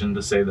indication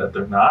to say that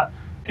they're not.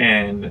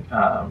 And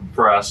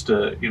for us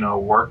to,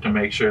 work to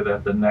make sure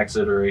that the next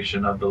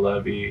iteration of the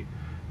levy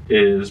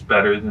is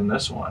better than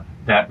this one.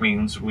 That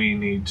means we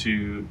need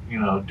to,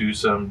 do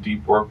some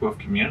deep work with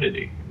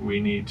community. We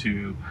need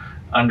to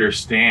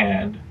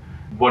understand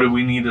what do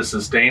we need to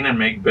sustain and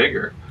make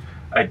bigger.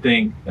 I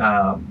think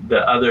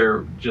the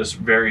other just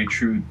very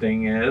true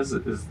thing is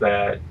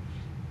that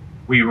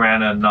we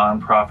ran a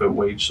nonprofit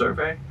wage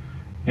survey,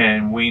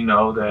 and we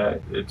know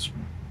that it's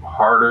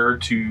harder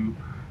to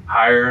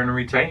hire and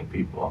retain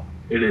people.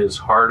 It is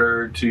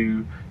harder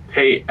to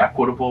pay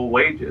equitable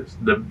wages.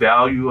 The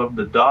value of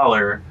the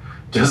dollar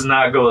does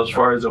not go as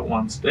far as it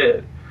once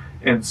did.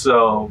 And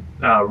so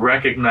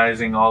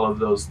recognizing all of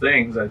those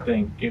things, I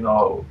think,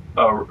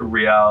 a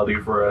reality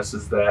for us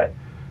is that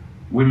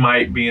we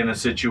might be in a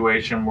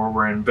situation where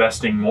we're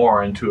investing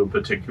more into a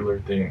particular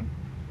thing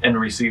and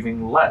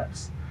receiving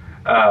less.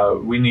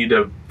 We need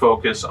to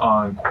focus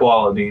on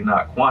quality,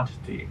 not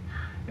quantity.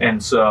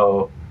 And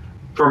so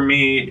for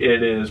me,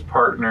 it is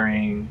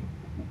partnering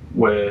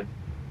with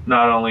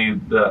not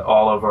only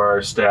all of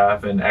our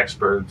staff and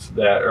experts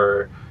that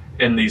are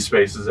in these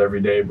spaces every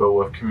day, but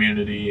with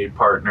community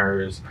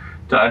partners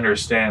to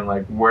understand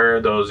where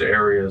those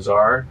areas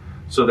are,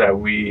 so that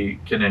we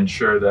can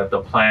ensure that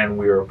the plan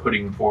we are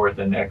putting forth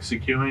and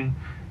executing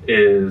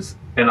is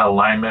in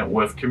alignment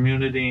with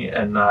community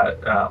and not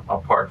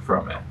apart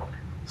from it.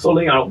 So,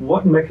 Leon,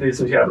 what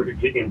mechanisms you have to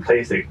get in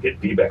place to get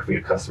feedback from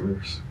your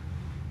customers?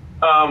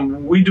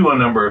 We do a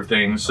number of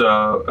things.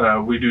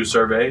 So we do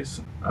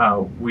surveys.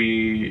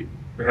 We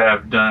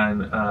have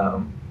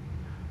done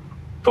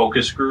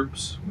focus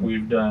groups.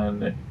 We've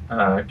done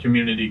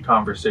community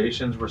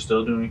conversations. We're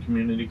still doing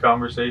community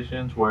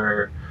conversations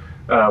where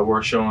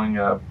we're showing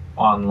up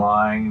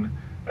online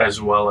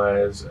as well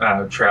as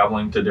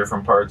traveling to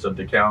different parts of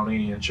the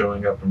county and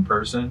showing up in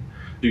person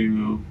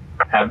to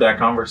have that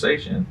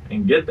conversation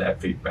and get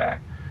that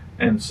feedback.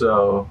 And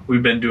so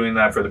we've been doing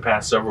that for the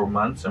past several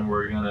months, and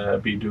we're going to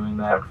be doing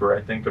that for,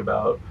 I think,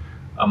 about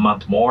a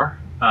month more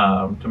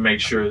to make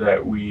sure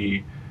that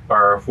we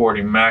are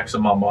affording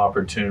maximum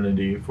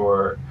opportunity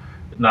for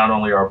not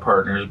only our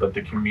partners, but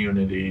the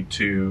community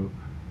to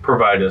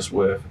provide us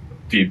with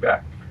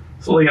feedback.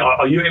 So, Leon,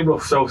 are you able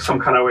to show some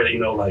kind of way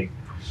that, like,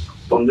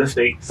 from this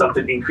date,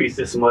 something increased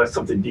this much,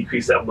 something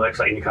decreased that much,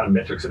 like any kind of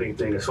metrics or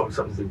anything that shows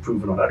something's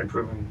improving or not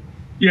improving?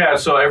 Yeah,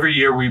 so every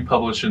year we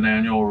publish an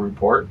annual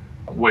report,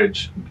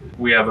 which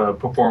we have a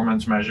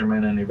performance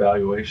measurement and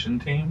evaluation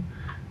team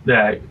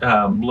that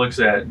looks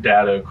at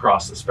data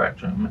across the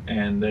spectrum,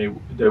 and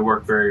they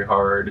work very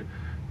hard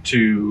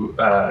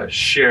to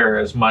share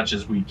as much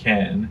as we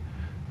can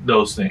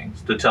those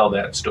things to tell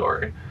that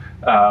story.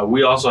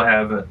 We also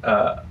have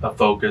a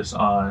focus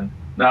on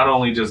not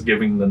only just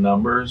giving the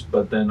numbers,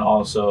 but then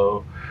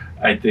also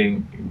I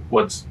think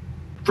what's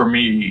for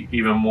me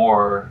even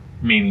more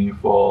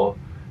meaningful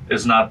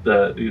is not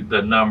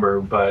the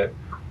number, but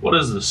what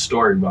is the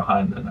story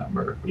behind the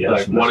number? Yeah,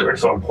 like,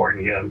 that's so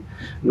important. Yeah,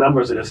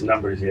 numbers are just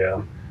numbers.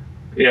 Yeah,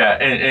 yeah,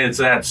 and it's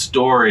that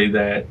story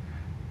that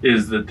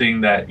is the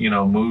thing that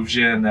moves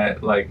you and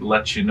that like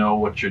lets you know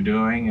what you're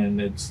doing.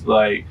 And it's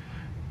like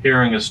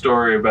hearing a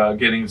story about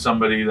getting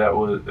somebody that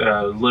was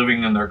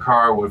living in their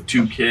car with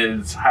 2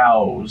 kids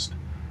housed.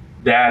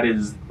 That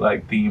is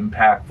like the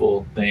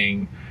impactful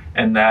thing,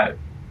 and that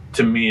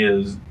to me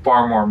is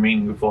far more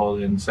meaningful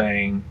than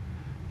saying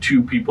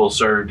 2 people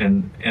served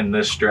in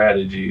this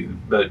strategy,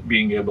 but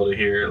being able to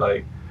hear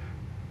like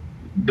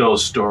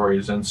those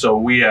stories. And so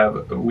we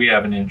have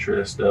an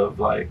interest of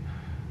like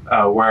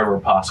wherever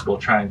possible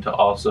trying to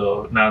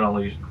also not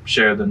only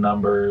share the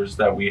numbers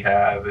that we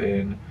have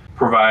and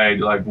provide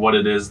like what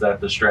it is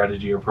that the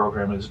strategy or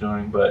program is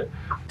doing, but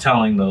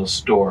telling those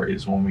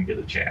stories when we get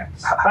a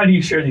chance. How do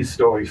you share these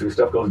stories when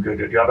stuff goes good?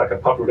 Do you have like a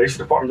public relations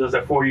department does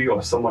that for you,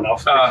 or someone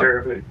else takes care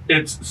of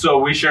it? So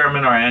we share them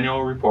in our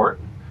annual report.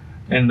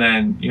 And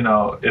then,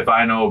 if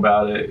I know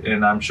about it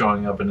and I'm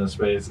showing up in a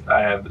space,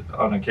 I have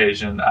on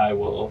occasion, I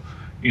will,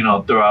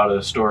 throw out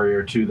a story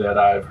or 2 that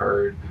I've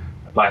heard,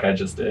 like I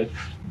just did.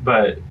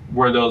 But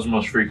where those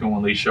most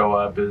frequently show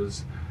up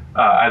is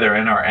either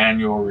in our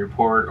annual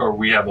report, or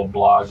we have a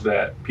blog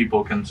that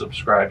people can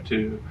subscribe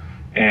to,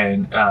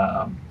 and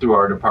through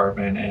our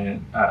department,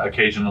 and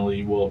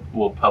occasionally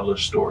we'll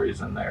publish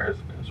stories in there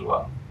as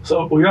well.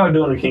 So what y'all are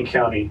doing in King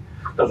County,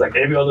 does like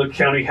every other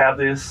county have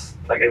this?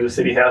 Like every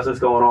city has this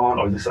going on,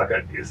 or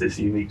is this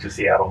unique to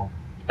Seattle?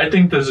 I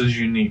think this is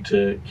unique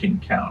to King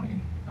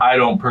County. I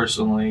don't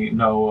personally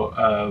know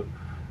of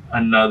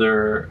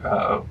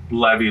another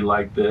levy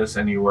like this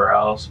anywhere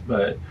else,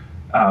 but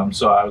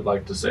so I would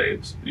like to say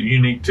it's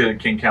unique to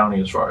King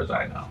County as far as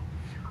I know.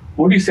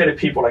 What do you say to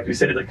people, like you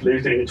said, like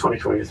leaving in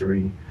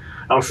 2023?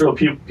 I'm sure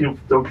people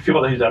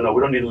that don't know,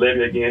 we don't need to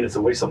levy again. It's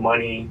a waste of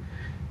money.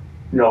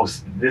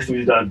 This needs to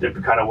be done a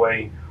different kind of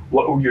way.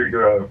 What would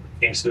your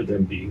answer to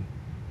them be?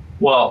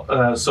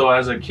 Well, so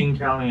as a King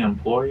County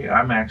employee,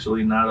 I'm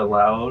actually not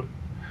allowed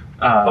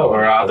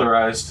or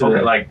authorized to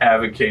like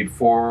advocate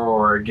for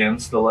or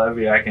against the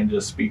levy. I can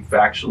just speak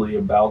factually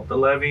about the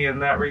levy in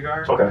that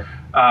regard. Okay.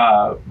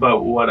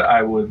 But what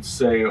I would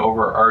say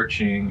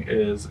overarching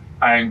is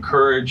I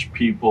encourage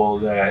people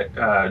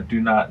that do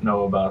not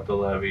know about the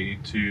levy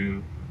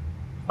to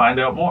find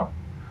out more.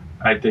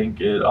 I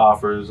think it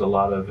offers a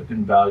lot of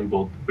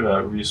invaluable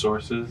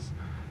resources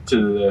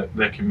to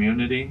the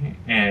community,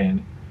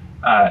 and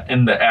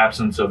in the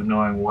absence of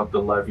knowing what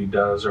the levy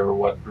does or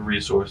what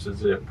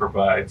resources it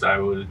provides, I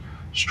would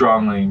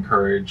strongly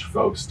encourage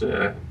folks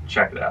to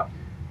check it out.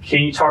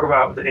 Can you talk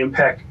about the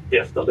impact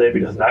if the levy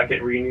does not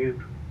get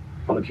renewed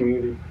on the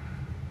community?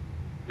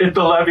 If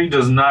the levy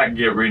does not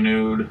get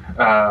renewed,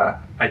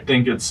 I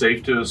think it's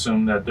safe to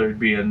assume that there'd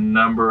be a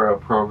number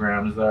of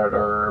programs that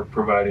are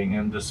providing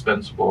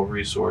indispensable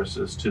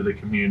resources to the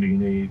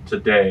community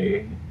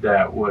today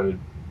that would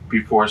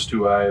be forced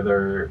to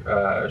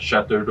either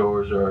shut their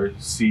doors or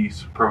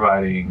cease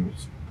providing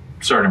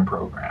certain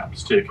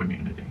programs to the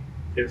community.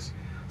 Yes.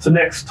 So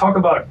next, talk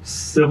about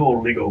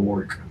civil legal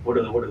work. What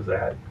is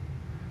that?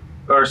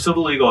 Our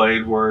civil legal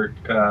aid work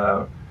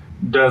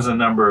does a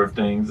number of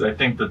things. I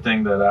think the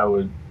thing that I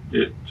would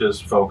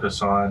just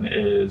focus on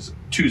is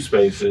 2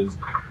 spaces.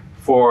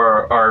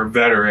 For our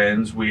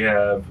veterans, we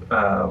have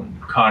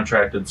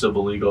contracted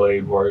civil legal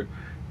aid work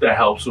that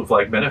helps with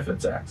like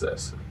benefits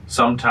access.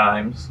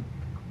 Sometimes,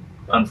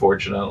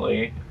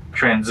 unfortunately,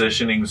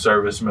 transitioning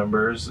service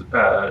members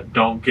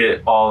don't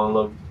get all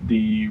of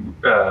the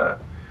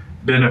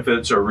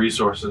benefits or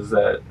resources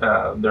that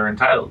they're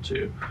entitled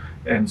to.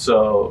 And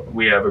so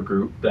we have a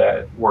group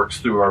that works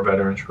through our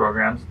veterans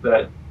programs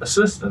that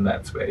assist in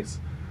that space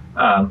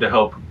to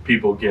help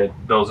people get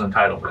those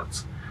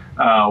entitlements.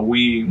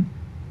 We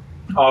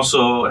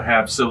also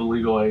have civil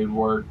legal aid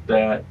work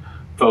that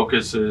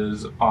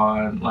focuses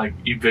on like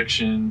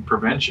eviction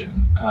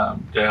prevention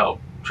to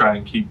help try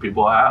and keep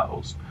people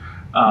housed.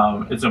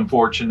 It's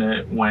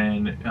unfortunate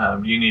when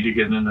you need to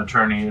get an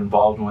attorney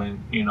involved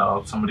when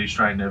somebody's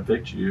trying to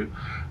evict you,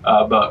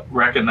 but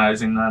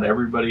recognizing not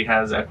everybody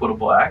has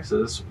equitable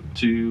access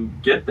to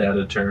get that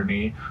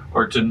attorney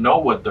or to know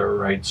what their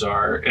rights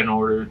are in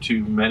order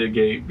to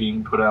mitigate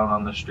being put out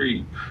on the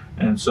street.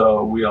 And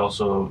so we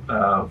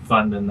also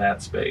fund in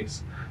that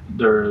space.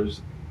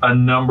 There's a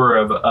number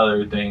of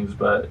other things,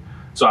 but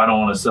so I don't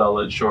want to sell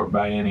it short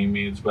by any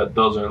means, but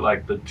those are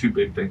like the two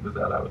big things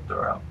that I would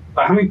throw out.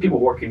 How many people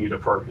work in your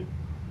department?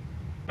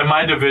 In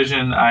my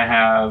division, I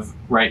have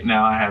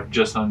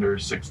just under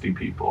 60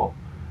 people.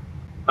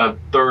 A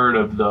third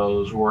of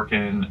those work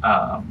in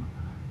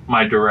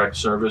my direct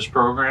service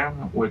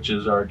program, which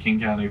is our King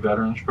County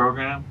Veterans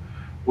Program,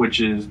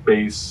 which is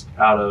based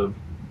out of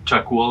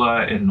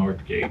Tukwila and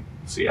Northgate,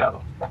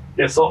 Seattle.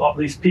 Yeah, so all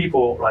these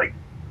people, like,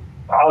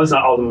 obviously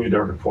not all of them your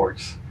direct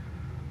reports,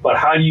 but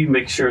how do you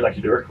make sure like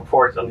your direct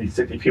reports on these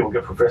 60 people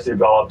get professionally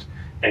developed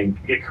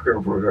and get career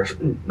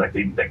progression like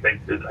they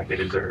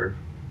deserve?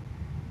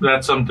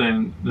 That's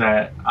something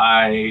that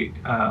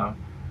I,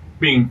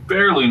 being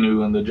fairly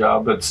new in the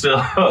job, but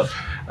still,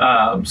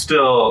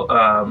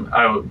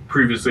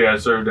 previously I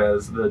served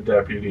as the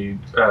deputy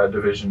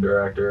division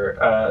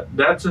director.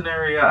 That's an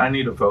area I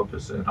need to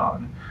focus in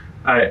on.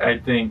 I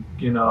think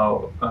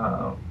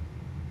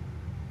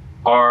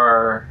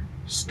our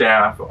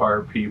staff,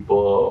 our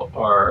people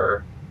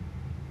are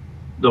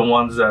the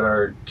ones that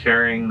are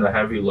carrying the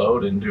heavy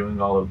load and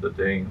doing all of the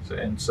things.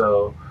 And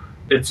so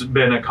it's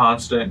been a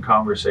constant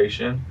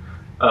conversation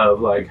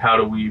of like, how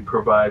do we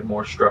provide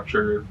more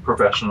structured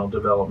professional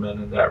development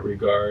in that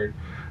regard?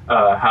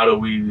 How do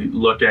we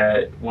look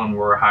at when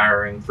we're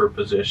hiring for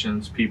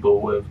positions,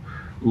 people with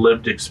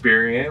lived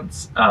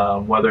experience,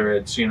 whether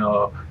it's,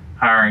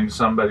 hiring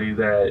somebody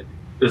that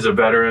is a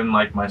veteran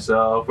like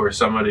myself or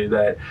somebody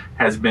that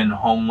has been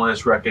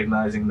homeless,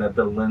 recognizing that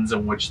the lens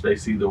in which they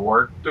see the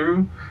work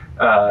through,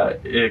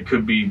 it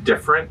could be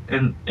different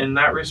in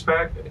that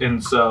respect.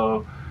 And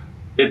so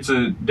it's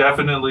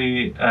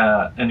definitely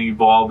an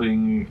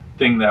evolving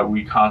thing that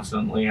we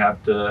constantly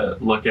have to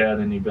look at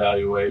and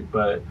evaluate,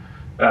 but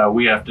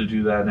we have to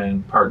do that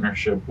in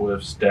partnership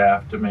with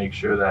staff to make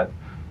sure that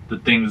the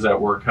things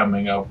that we're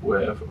coming up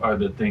with are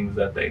the things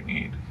that they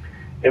need.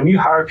 And when you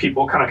hire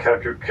people, what kind of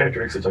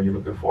characteristics are you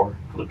looking for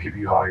the people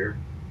you hire?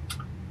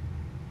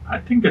 I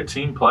think a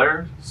team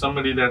player,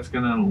 somebody that's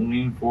going to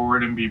lean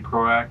forward and be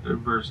proactive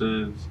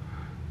versus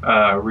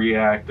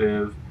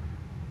reactive,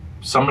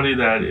 somebody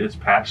that is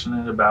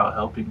passionate about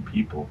helping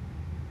people.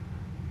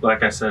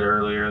 Like I said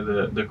earlier,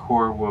 the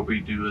core of what we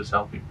do is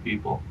helping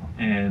people,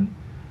 and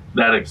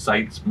that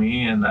excites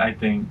me. And I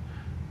think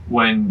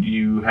when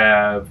you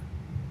have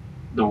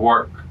the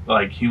work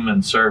like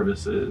human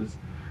services,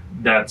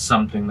 that's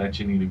something that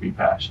you need to be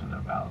passionate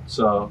about.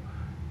 So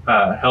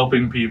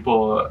helping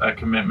people, a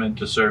commitment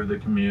to serve the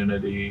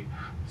community,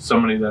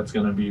 somebody that's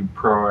going to be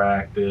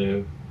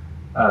proactive,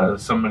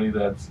 somebody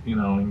that's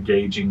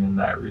engaging in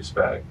that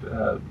respect.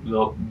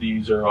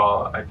 These are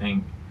all, I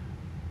think,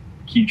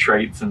 key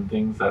traits and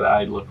things that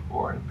I look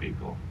for in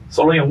people.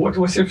 So Liam,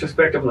 what's your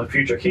perspective on the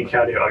future of King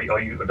County? Are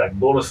you like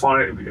bullish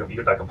on it? Are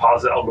you like a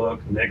positive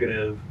outlook,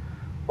 negative,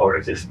 or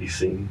is this to be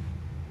seen?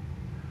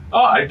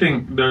 Oh, I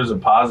think there's a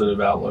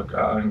positive outlook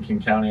on King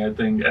County. I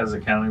think as a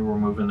county, we're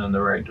moving in the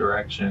right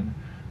direction.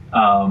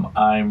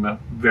 I'm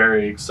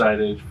very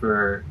excited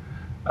for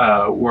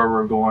where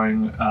we're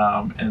going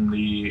in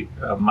the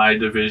my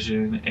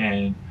division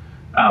and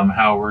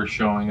how we're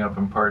showing up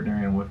and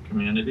partnering with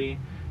community.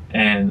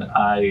 And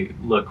I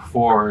look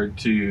forward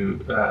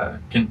to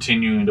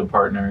continuing to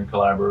partner and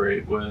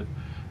collaborate with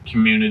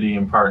community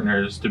and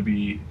partners to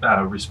be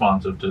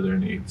responsive to their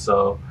needs.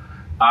 So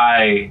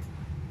I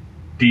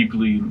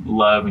deeply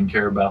love and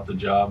care about the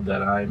job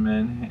that I'm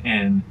in,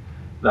 and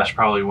that's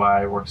probably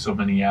why I work so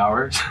many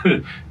hours.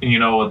 And you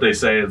know what they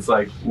say, it's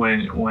like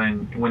when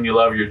you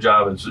love your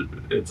job,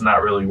 it's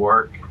not really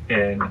work.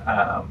 And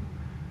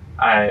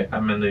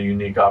I'm in the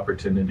unique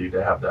opportunity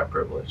to have that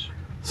privilege.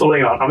 So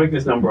Leon, I'll make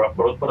this number up,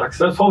 but like,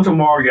 suppose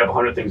tomorrow you have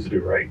 100 things to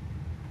do, right?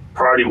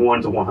 Priority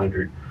 1 to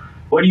 100.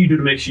 What do you do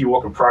to make sure you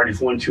walk with priorities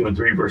 1, 2, and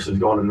 3 versus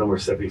going to number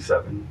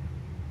 77?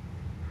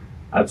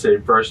 I'd say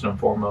first and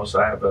foremost,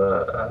 I have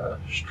a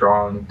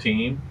strong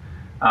team.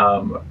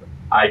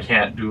 I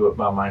can't do it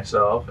by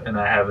myself, and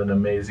I have an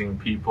amazing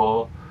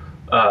group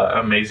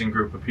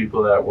of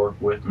people that work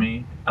with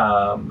me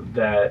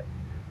that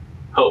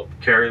help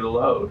carry the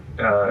load.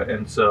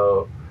 And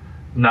so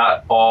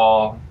not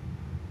all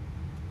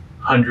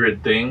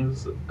 100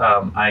 things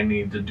I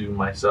need to do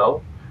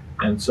myself.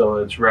 And so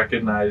it's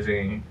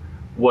recognizing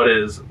what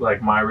is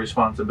like my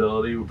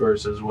responsibility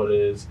versus what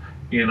is,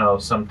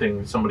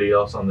 something somebody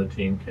else on the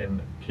team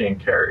can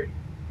carry.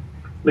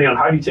 Leon,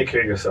 how do you take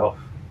care of yourself?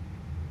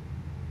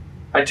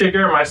 I take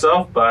care of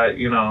myself by,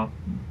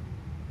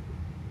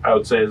 I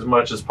would say as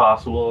much as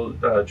possible,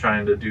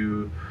 trying to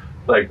do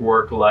like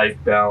work-life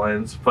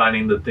balance,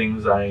 finding the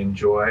things I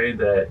enjoy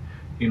that,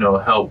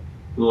 help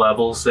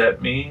level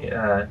set me,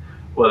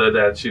 whether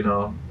that's,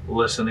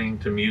 listening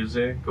to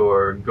music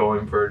or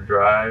going for a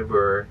drive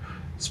or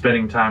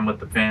spending time with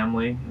the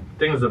family,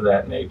 things of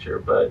that nature.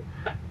 But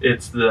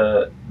it's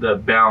the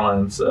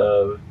balance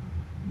of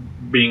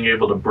being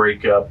able to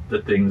break up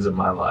the things in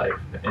my life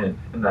in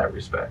that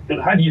respect.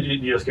 And how do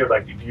you just get,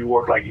 like, do you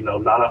work like, 9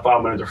 to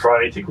 5 Monday to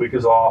Friday, take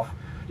weekends off?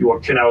 You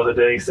work 10 hours a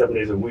day, 7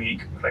 days a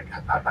week? Like,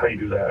 how do you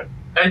do that?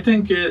 I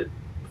think it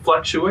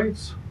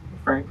fluctuates.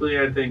 Frankly,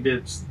 I think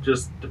it's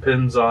just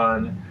depends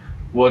on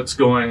what's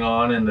going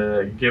on in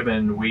the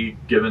given week,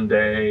 given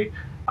day.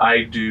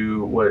 I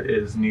do what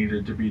is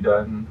needed to be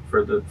done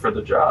for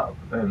the job.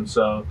 And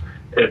so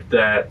if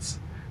that's,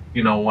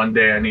 one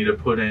day I need to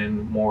put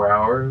in more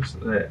hours,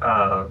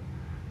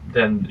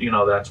 then,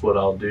 that's what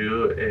I'll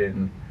do.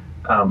 And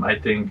I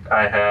think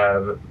I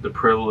have the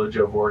privilege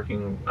of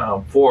working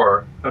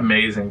for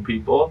amazing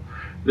people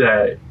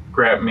that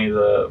grant me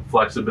the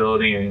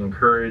flexibility and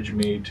encourage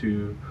me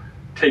to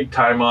take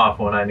time off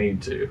when I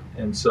need to.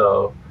 And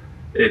so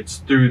it's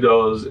through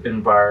those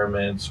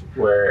environments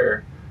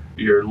where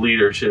your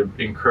leadership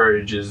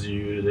encourages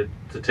you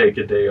to take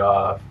a day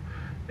off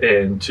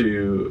and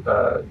to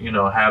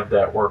have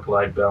that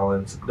work-life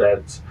balance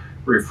that's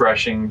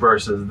refreshing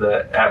versus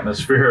the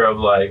atmosphere of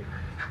like,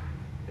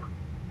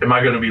 am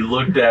I going to be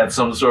looked at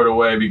some sort of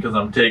way because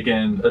I'm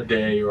taking a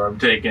day or I'm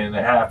taking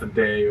a half a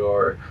day,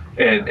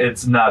 and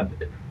it's not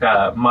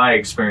my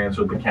experience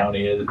with the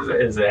county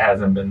is it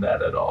hasn't been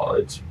that at all.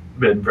 It's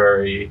been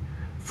very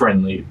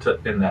friendly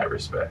in that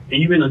respect.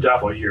 And you've been in the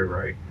job for a year,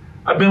 right?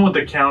 I've been with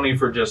the county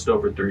for just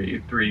over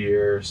 3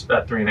 years,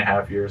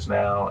 3.5 years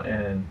now,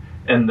 and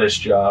in this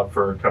job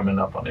for coming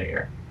up on a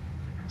year.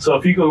 So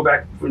if you go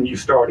back when you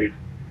started,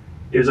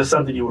 is there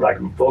something you would like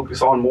to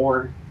focus on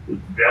more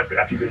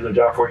after you've been in the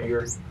job for a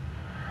year?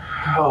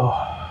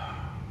 Oh,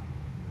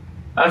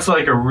 that's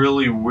like a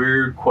really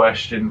weird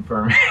question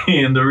for me.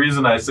 And the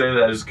reason I say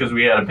that is because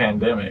we had a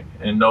pandemic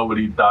and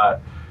nobody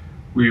thought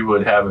we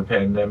would have a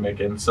pandemic.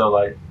 And so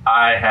like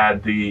I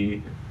had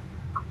the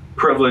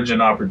privilege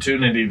and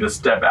opportunity to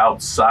step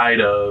outside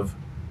of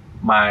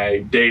my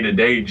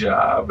day-to-day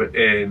job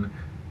and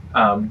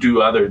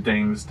do other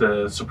things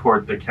to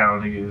support the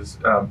county's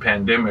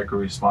pandemic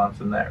response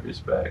in that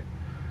respect.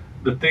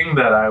 The thing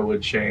that I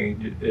would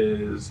change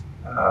is,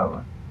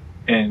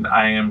 and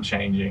I am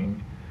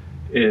changing,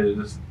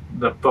 is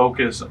the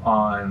focus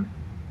on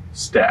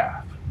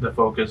staff, the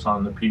focus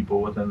on the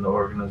people within the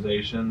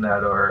organization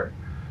that are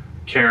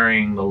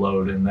carrying the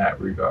load in that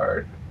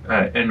regard,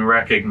 and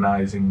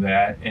recognizing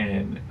that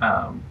and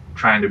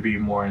trying to be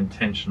more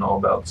intentional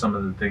about some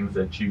of the things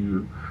that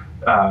you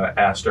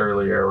asked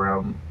earlier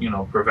around,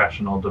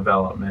 professional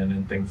development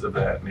and things of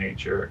that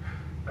nature.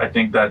 I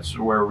think that's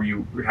where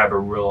we have a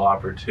real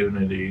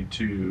opportunity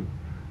to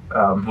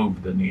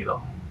move the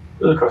needle.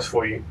 Another question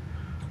for you.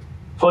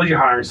 Suppose you're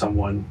hiring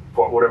someone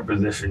for whatever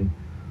position.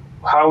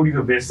 How would you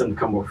convince them to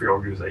come work for your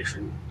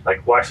organization?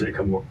 Like, why should they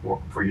come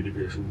work for your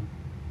division?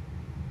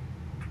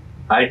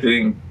 I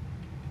think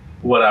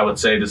what I would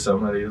say to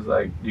somebody is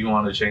like, do you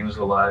want to change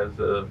the lives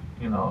of,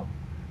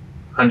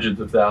 hundreds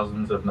of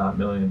thousands, if not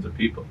millions of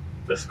people?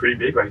 That's pretty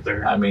big right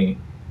there. I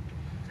mean,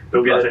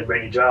 don't get that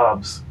many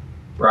jobs.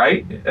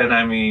 Right? And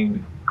I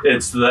mean,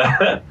 it's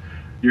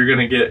you're going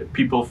to get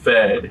people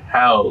fed,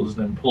 housed,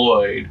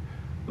 employed,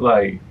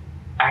 like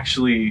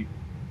actually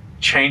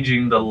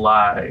changing the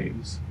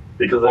lives.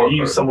 Because they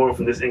use someone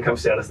from this income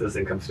status to this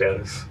income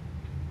status.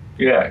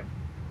 Yeah.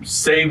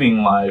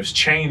 Saving lives,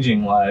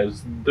 changing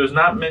lives. There's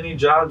not many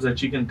jobs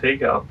that you can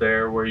take out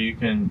there where you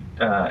can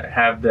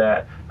have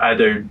that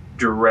either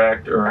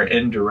direct or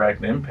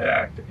indirect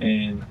impact.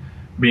 And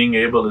being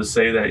able to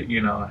say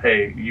that,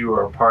 hey, you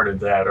are a part of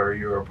that, or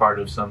you're a part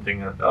of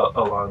something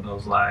along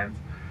those lines,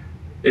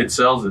 it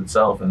sells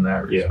itself in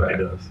that respect.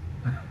 Yeah, it does.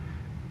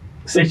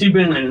 Since you've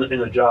been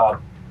in a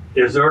job,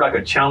 is there like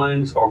a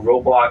challenge or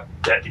roadblock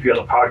that if you had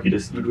a power, you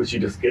just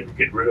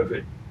get rid of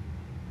it?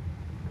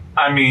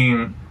 I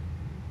mean,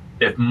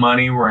 if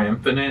money were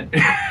infinite,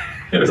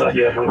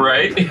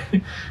 right?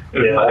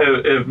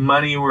 If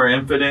money were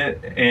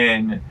infinite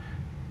and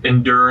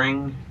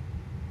enduring,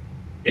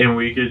 and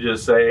we could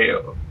just say,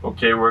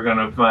 okay, we're going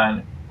to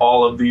fund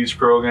all of these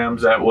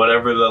programs at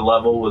whatever the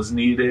level was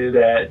needed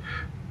at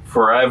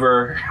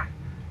forever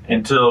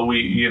until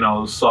we,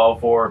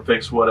 solve or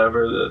fix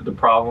whatever the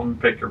problem,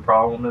 pick your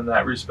problem in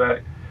that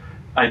respect.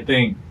 I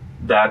think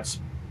that's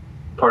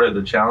part of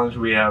the challenge.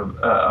 We have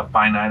a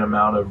finite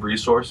amount of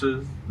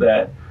resources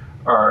that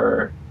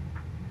are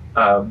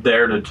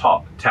there to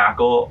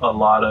tackle a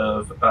lot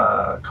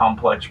of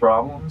complex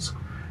problems.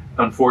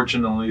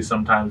 Unfortunately,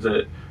 sometimes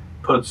it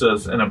puts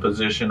us in a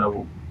position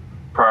of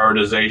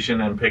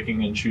prioritization and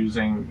picking and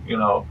choosing,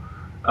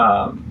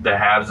 the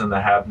haves and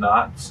the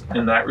have-nots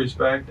in that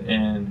respect,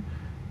 and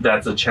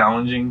that's a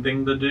challenging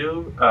thing to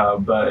do.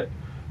 But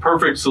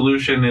perfect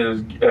solution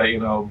is,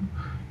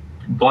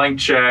 blank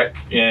check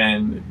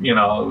and,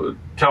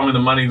 tell me the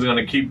money's going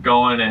to keep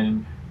going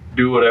and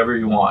do whatever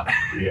you want.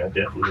 Yeah,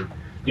 definitely.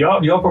 Do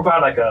y'all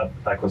provide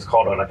like what's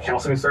called a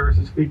counseling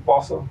services for people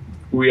also?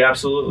 We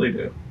absolutely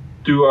do.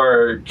 Through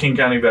our King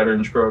County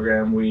Veterans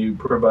Program, we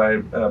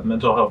provide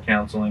mental health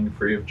counseling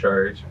free of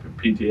charge,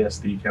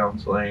 PTSD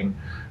counseling.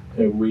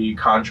 We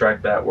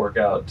contract that work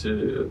out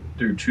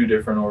through two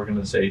different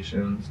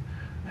organizations,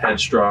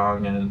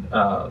 Headstrong and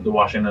the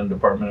Washington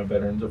Department of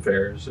Veterans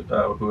Affairs,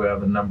 who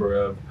have a number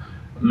of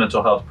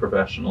mental health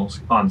professionals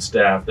on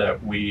staff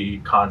that we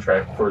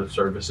contract for the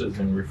services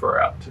and refer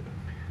out to.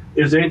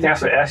 Is there anything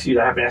else I asked you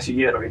that I haven't asked you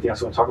yet, or anything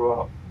else you want to talk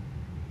about?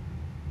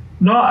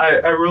 No,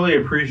 I really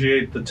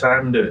appreciate the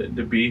time to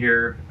be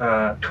here.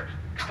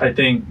 I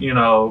think,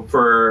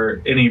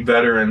 for any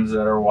veterans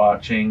that are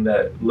watching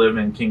that live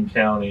in King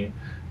County,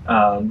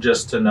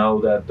 just to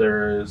know that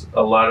there's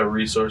a lot of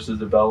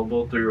resources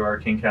available through our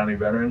King County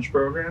Veterans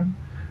Program.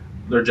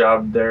 Their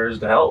job there is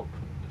to help.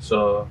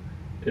 So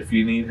if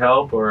you need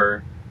help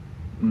or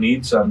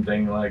need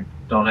something,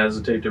 don't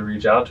hesitate to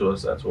reach out to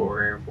us. That's what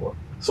we're here for.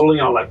 So,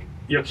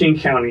 your King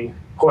County,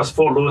 of course,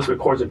 Fort Lewis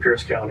records in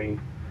Pierce County.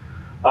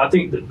 I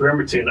think that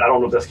Bremerton, I don't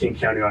know if that's King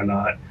County or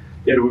not.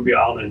 Yeah, it would be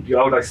Island. Do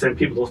y'all send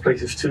people to those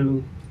places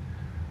too?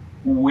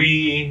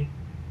 We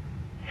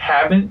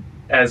haven't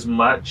as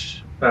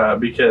much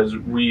because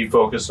we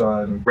focus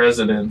on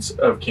residents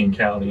of King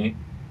County,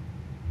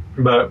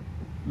 but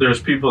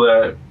there's people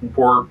that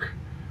work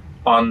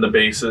on the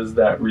bases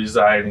that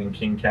reside in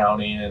King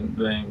County and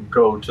then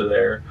go to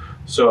there.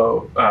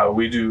 So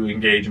we do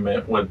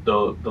engagement with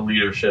the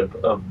leadership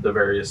of the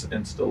various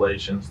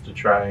installations to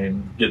try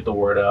and get the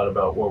word out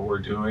about what we're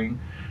doing.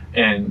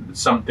 And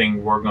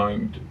something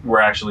we're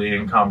actually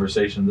in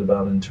conversations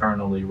about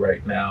internally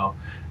right now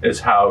is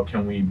how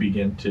can we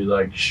begin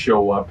to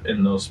show up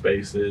in those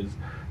spaces,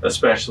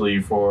 especially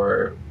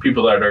for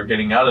people that are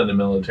getting out of the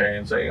military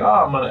and saying,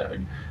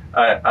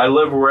 I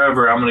live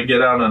wherever, I'm gonna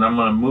get out and I'm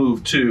gonna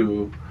move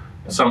to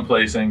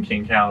someplace in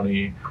King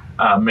County,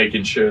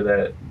 making sure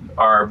that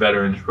our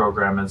veterans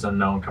program is a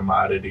known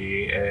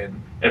commodity,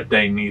 and if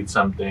they need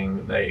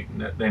something, they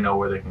know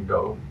where they can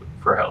go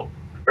for help.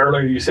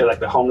 Earlier you said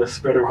the veteran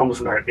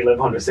homeless are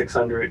 1,100,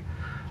 600.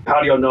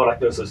 How do y'all know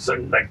there's a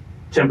certain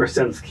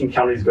 10% of King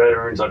County's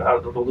veterans? How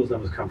do those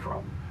numbers come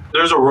from?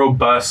 There's a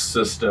robust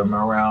system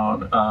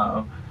around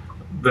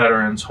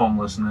veterans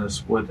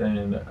homelessness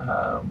within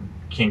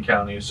King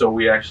County. So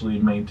we actually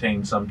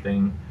maintain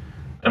something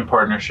in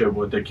partnership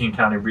with the King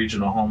County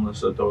Regional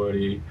Homeless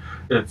Authority.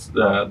 It's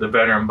the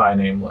veteran by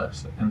name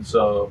list. And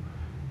so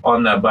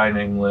on that by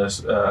name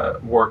list,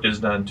 work is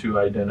done to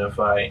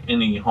identify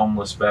any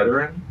homeless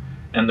veteran,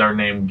 and their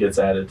name gets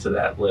added to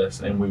that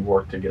list, and we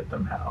work to get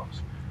them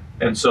housed.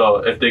 And so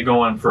if they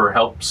go in for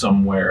help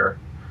somewhere,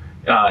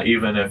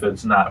 even if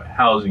it's not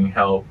housing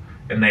help,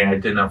 and they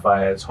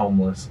identify as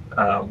homeless,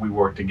 we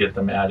work to get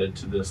them added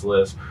to this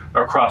list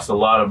across a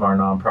lot of our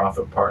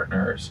nonprofit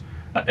partners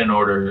in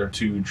order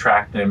to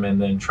track them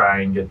and then try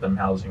and get them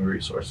housing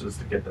resources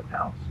to get them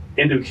housed.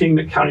 And do King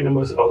County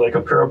numbers, are they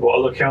comparable to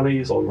other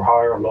counties, or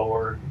higher or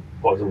lower?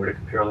 Or is there a way to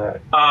compare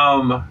that?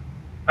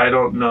 I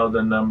don't know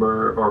the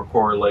number or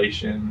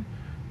correlation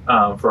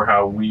for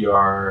how we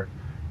are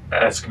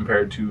as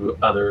compared to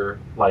other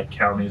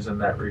counties in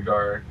that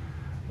regard.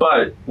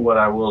 But what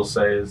I will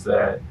say is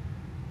that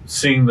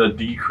seeing the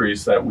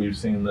decrease that we've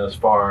seen thus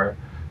far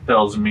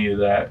tells me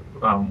that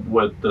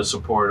with the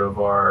support of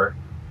our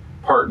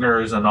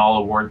partners and all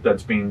the work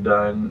that's being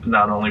done,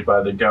 not only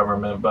by the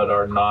government, but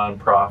our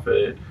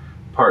nonprofit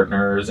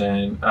partners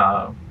and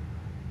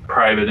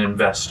private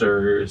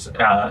investors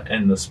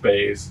in the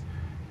space,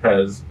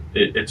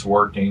 it's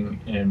working,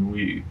 and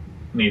we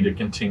need to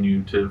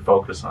continue to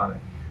focus on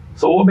it.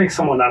 So what makes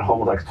someone not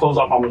homeless? Suppose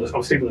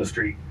I'm sleeping in the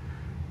street.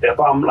 If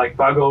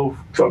I go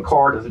to a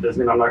car, does it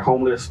mean I'm not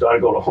homeless? Do I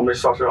go to a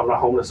homeless shelter? I'm not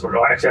homeless, or do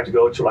I actually have to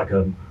go to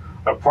an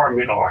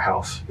apartment or a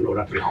house in order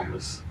not to be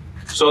homeless?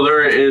 So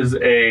there is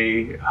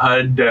a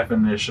HUD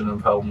definition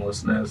of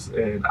homelessness,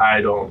 and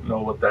I don't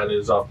know what that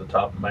is off the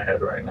top of my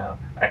head right now.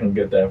 I can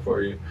get that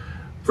for you.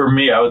 For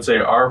me, I would say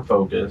our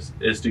focus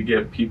is to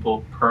get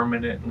people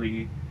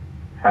permanently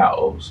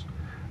housed.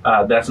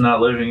 That's not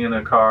living in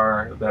a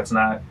car. That's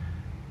not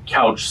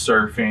couch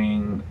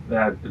surfing.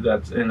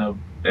 That's in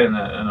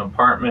an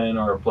apartment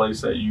or a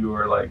place that you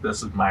are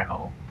this is my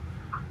home.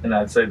 And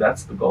I'd say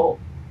that's the goal.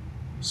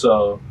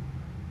 So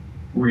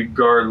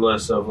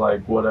regardless of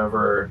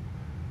whatever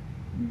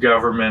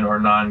government or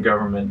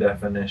non-government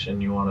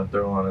definition you want to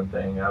throw on a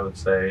thing, I would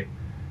say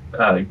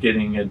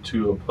getting it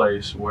to a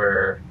place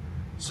where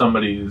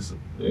somebody's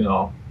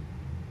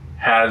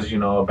has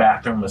a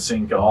bathroom, a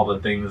sink, all the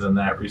things in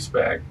that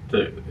respect,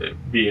 to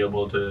be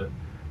able to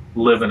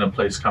live in a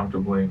place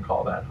comfortably and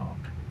call that home.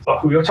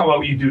 We're talking about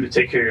what you do to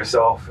take care of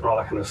yourself and all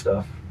that kind of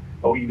stuff,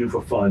 or what you do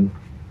for fun.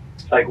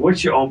 like,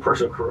 what's your own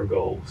personal career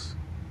goals?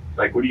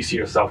 Like, where do you see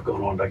yourself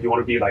going on? Like, you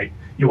want to be like,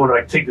 you want to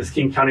like take this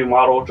King County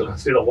model to the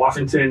state of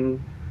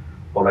Washington,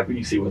 or like, what do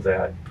you see with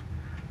that?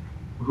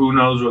 Who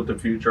knows what the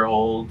future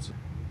holds?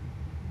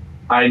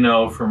 I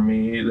know for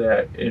me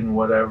that in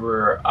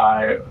whatever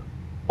I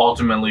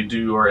ultimately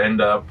do or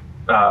end up,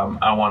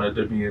 I wanted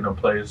to be in a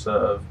place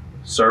of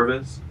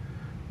service.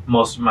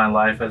 Most of my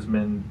life has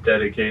been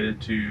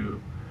dedicated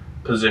to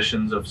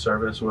positions of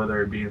service,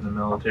 whether it be in the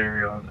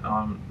military or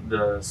on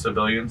the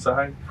civilian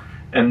side.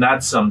 And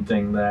that's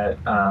something that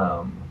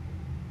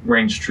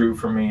rings true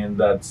for me, and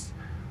that's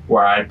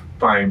where I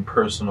find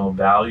personal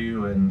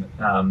value, and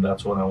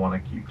that's what I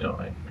want to keep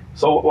doing.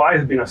 So why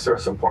is being a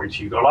service important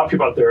to you? A lot of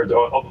people out there, they're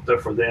up there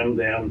for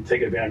them,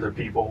 take advantage of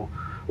people.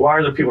 Why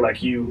are there people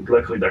like you,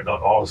 luckily, that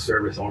got all the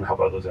service and want to help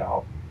others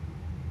out?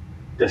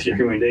 Just your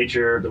human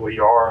nature, the way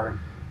you are?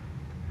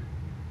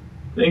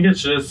 I think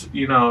it's just,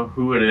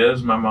 who it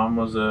is. My mom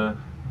was a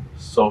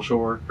social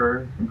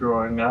worker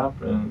growing up,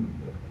 and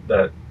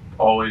that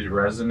always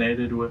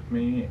resonated with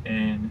me.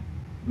 And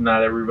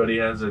not everybody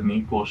has an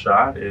equal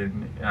shot,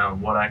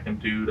 and what I can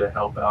do to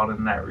help out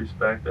in that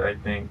respect, I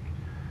think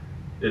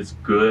is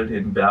good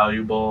and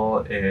valuable.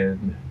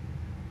 And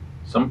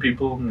some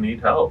people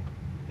need help,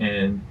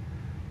 and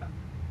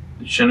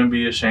shouldn't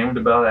be ashamed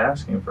about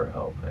asking for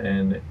help.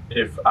 And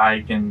if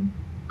I can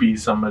be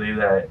somebody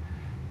that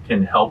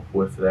can help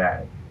with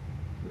that,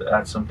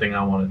 that's something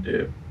I want to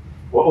do.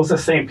 What was the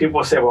saying?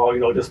 People say,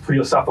 well, just pull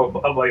yourself up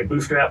by your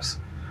bootstraps.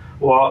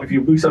 Well, if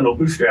you boost on no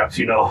bootstraps,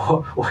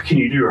 what can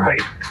you do,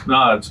 right?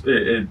 No,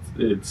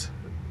 it's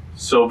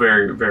so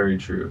very, very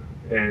true.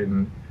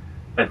 And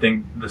I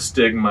think the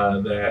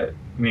stigma that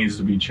needs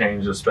to be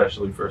changed,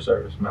 especially for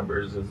service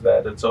members, is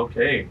that it's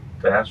okay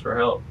to ask for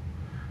help.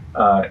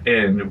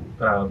 And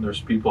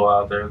there's people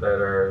out there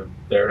that are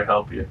there to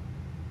help you.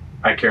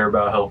 I care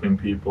about helping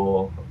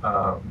people.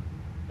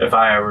 If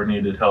I ever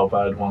needed help,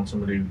 I'd want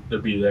somebody to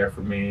be there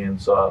for me.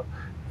 And so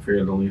I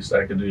figured the least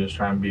I could do is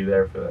try and be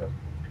there for them.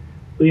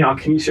 Leon,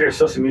 can you share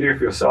social media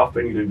for yourself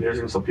and your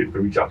division so people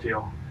can reach out to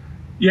you?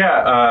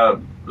 Yeah,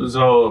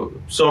 so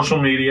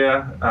social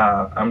media,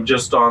 I'm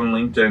just on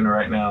LinkedIn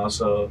right now.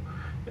 So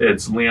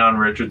it's Leon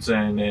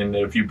Richardson. And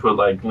if you put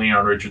like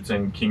Leon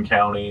Richardson, King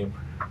County,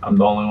 I'm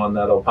the only one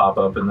that'll pop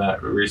up in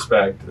that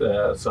respect.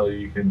 So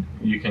you can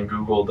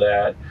Google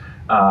that.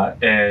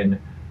 And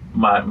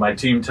my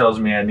team tells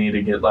me I need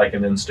to get like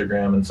an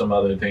Instagram and some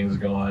other things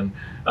going,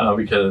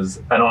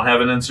 because I don't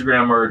have an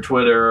Instagram or a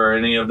Twitter or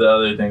any of the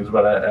other things,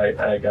 but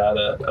I got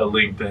a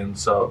LinkedIn.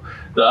 So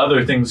the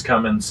other things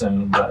coming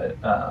soon, but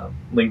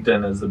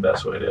LinkedIn is the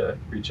best way to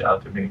reach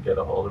out to me, get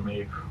a hold of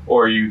me,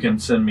 or you can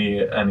send me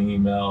an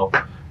email,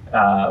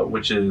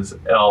 which is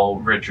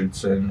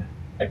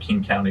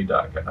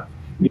lrichardson@kingcounty.gov.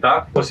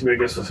 Social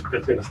media is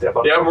going to step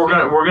up. Yeah, we're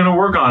gonna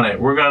work on it.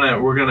 We're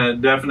gonna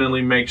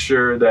definitely make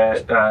sure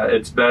that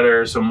it's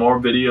better. So more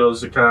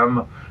videos to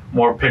come,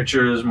 more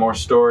pictures, more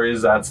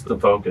stories. That's the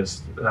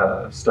focus.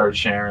 Start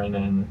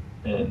sharing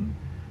and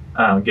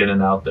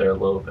getting out there a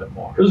little bit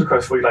more. Here's a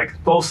question for you: like,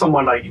 suppose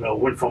someone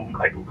went from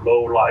like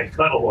low life,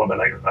 not low, but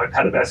like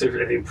had a bad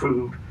situation and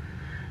improved.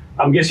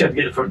 I'm guessing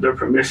you have to get their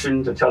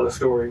permission to tell the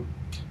story.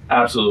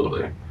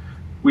 Absolutely.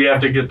 We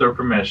have to get their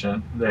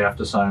permission. They have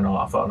to sign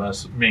off on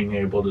us being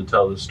able to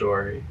tell the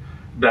story.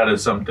 That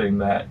is something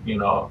that,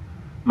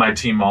 my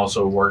team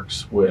also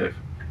works with,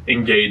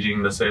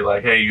 engaging to say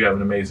like, hey, you have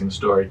an amazing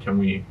story. Can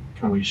we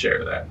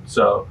share that?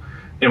 So,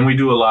 and we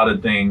do a lot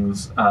of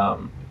things,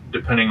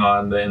 depending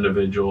on the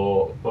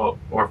individual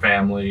or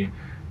family,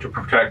 to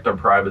protect their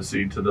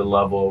privacy to the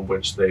level of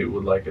which they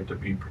would like it to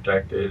be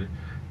protected.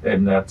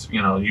 And that's,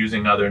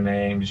 using other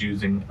names,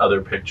 using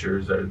other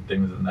pictures, or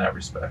things in that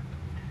respect.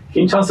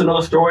 Can you tell us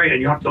another story?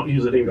 And you don't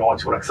use the name you want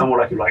to, like someone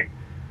like you, like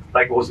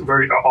was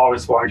very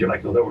awe-inspired you,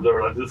 like, they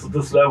were like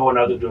this level, and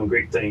now they're doing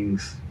great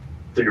things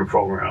through your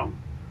program.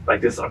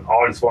 Like this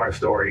awe-inspiring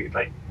story,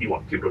 like you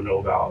want people to know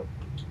about.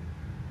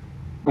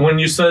 When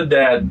you said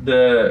that,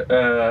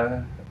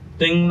 the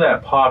thing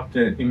that popped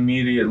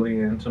immediately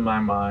into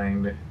my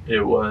mind, I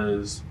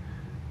want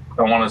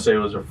to say it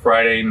was a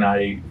Friday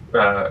night.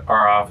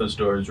 Our office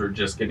doors were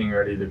just getting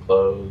ready to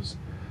close.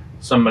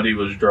 Somebody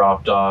was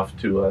dropped off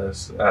to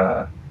us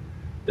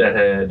that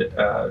had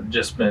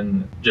just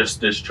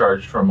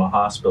discharged from a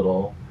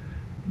hospital.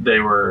 They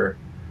were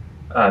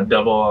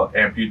double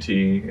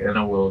amputee in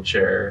a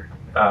wheelchair.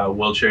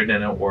 Wheelchair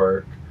didn't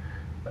work.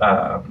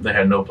 They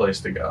had no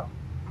place to go.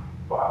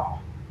 Wow.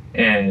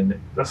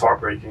 And that's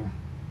heartbreaking.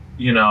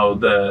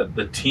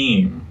 The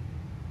team,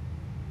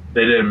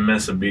 they didn't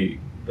miss a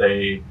beat.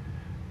 The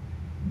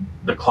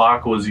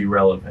clock was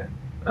irrelevant.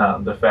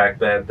 The fact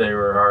that they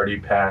were already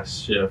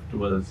past shift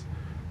was,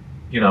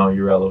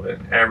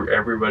 irrelevant.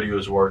 Everybody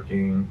was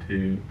working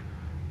to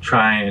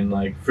try and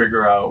like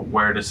figure out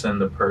where to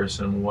send the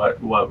person,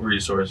 what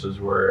resources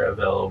were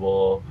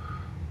available,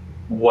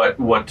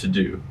 what to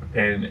do.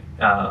 And,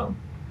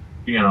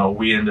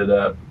 we ended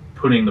up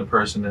putting the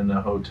person in a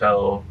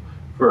hotel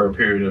for a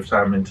period of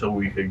time until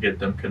we could get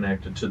them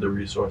connected to the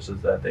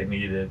resources that they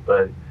needed.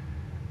 But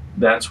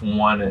that's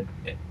one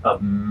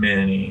of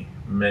many,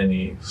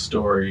 many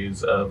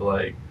stories of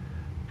like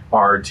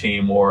our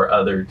team or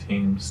other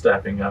teams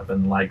stepping up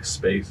in like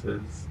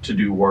spaces to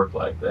do work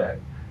like that.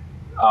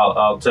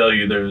 I'll tell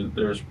you,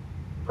 there's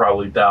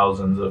probably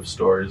thousands of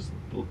stories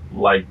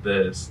like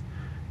this.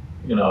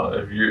 You know,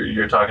 if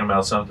you're talking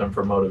about something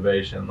for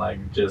motivation,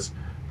 like just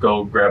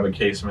go grab a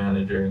case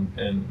manager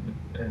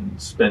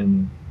and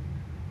spend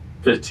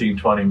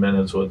 15-20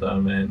 minutes with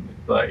them, and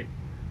like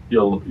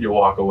you'll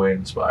walk away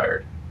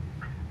inspired.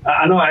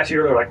 I know I asked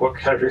you earlier, like what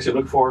characteristics you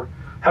look for.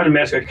 How do you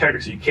manage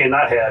characteristics you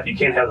cannot have? You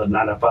can't have the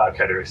 9 to 5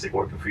 characteristic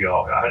working for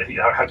y'all. I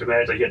have to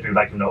manage that. You have to,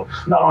 like, you know,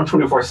 not on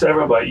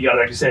 24/7, but you got to,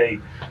 like you say,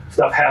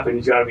 stuff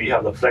happens. You got to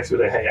have the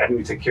flexibility. Hey, I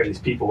need to take care of these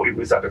people, even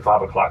if it's after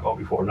 5 o'clock or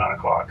before 9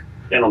 o'clock,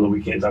 and on the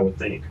weekends, I would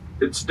think.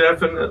 It's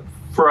definite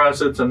for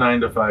us. It's a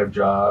 9 to 5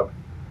 job,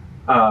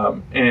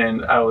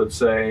 and I would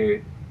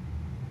say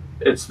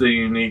it's the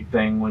unique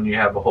thing when you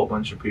have a whole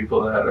bunch of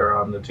people that are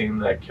on the team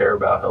that care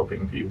about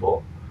helping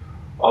people.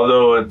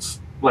 Although it's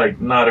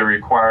like not a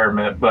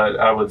requirement, but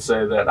I would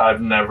say that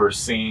I've never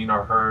seen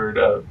or heard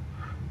of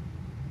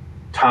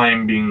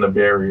time being the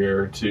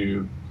barrier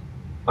to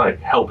like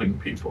helping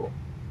people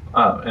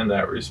in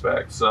that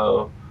respect.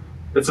 So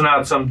it's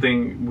not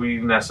something we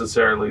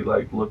necessarily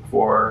like look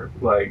for,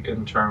 like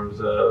in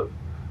terms of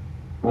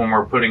when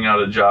we're putting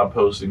out a job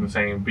posting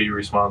saying be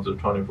responsive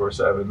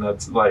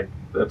 24/7.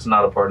 That's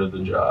not a part of the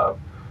job,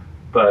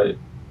 but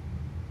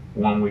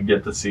when we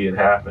get to see it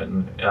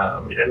happen,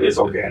 and it's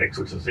organic,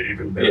 which is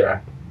even better. Yeah.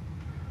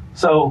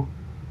 So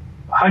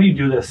how do you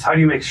do this? How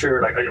do you make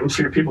sure, like, I'm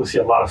sure people see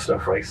a lot of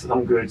stuff, right?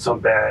 Some good, some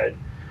bad.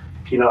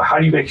 You know, how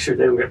do you make sure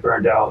they don't get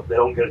burned out, they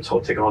don't get a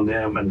toll taken on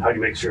them, and how do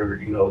you make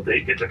sure, you know,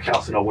 they get their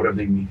counseling or whatever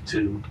they need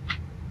to?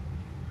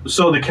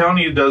 So the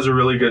county does a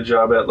really good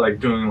job at like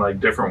doing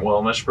like different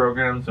wellness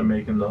programs and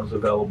making those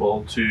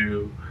available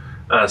to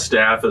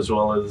staff, as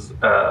well as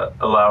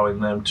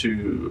allowing them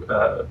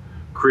to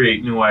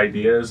create new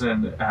ideas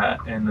and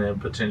then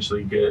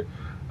potentially get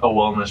a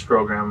wellness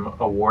program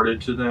awarded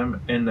to them.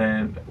 And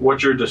then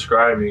what you're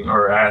describing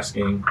or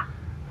asking,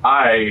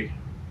 I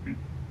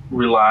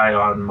rely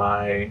on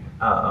my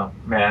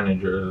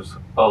managers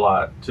a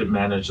lot to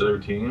manage their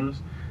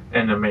teams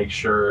and to make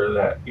sure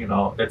that, you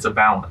know, it's a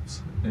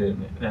balance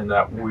and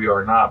that we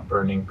are not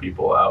burning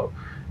people out.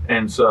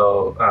 And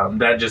so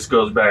that just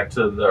goes back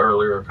to the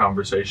earlier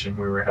conversation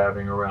we were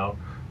having around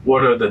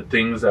what are the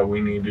things that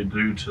we need to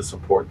do to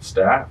support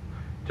staff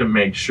to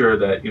make sure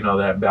that, you know,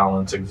 that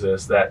balance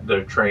exists, that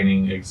the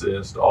training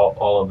exists,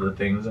 all of the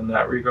things in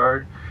that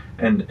regard.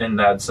 And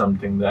that's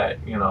something that,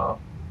 you know,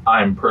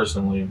 I'm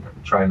personally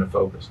trying to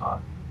focus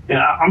on. And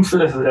I'm sure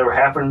this has never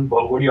happened,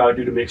 but what do y'all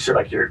do to make sure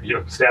like your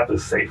staff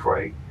is safe,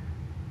 right?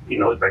 You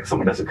know, like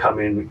someone doesn't come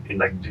in and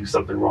like do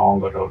something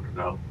wrong or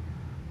no.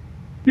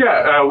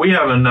 Yeah, we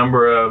have a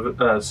number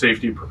of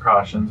safety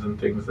precautions and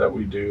things that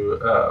we do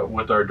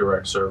with our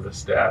direct service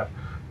staff.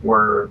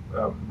 We're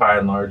by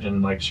and large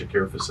in like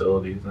secure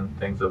facilities and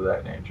things of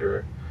that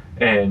nature.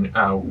 And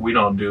we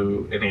don't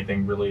do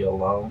anything really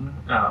alone.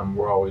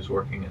 We're always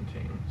working in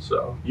teams.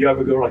 So you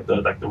ever go like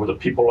where the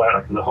people at,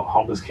 like in the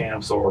homeless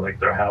camps or like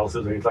their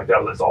houses or anything like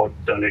that? That's all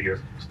done at your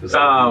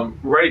facility.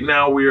 Right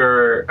now we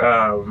are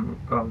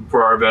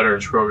for our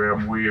veterans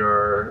program, we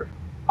are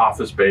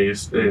office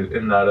based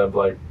in that of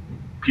like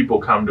people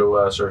come to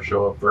us or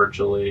show up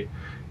virtually,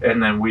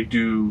 and then we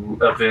do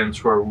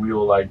events where we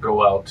will like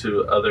go out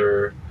to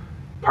other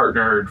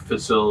partnered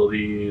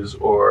facilities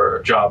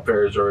or job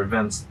fairs or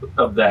events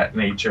of that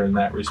nature in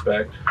that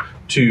respect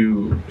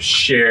to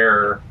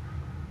share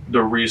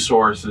the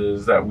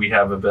resources that we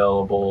have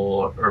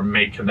available or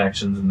make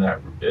connections in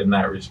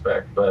that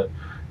respect. But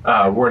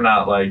we're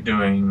not like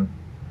doing,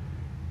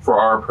 for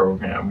our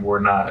program, we're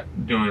not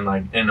doing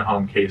like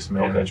in-home case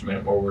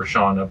management where we're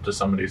showing up to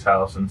somebody's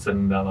house and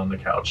sitting down on the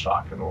couch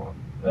talking to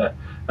them.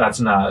 That's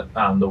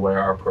not the way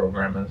our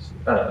program is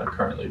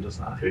currently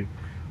designed. Okay.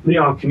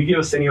 Leon, can you give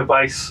us any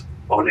advice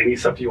on any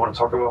subject you want to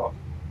talk about?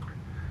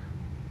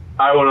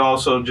 I would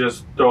also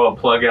just throw a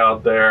plug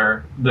out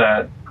there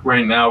that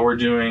right now we're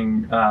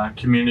doing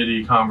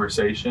community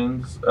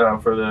conversations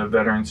for the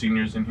Veteran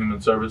Seniors and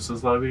Human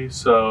Services Levy.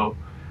 So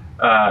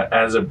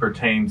as it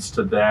pertains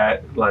to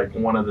that, like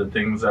one of the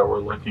things that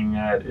we're looking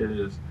at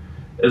is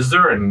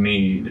there a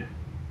need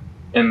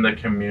in the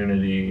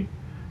community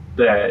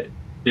that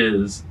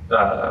is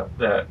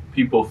that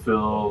people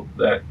feel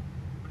that,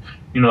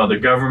 you know, the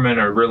government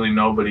or really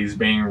nobody's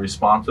being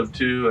responsive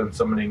to and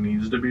somebody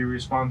needs to be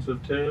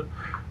responsive to?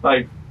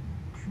 Like,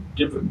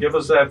 give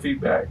us that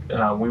feedback.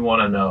 We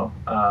want to know.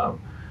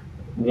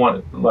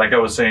 Like I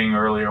was saying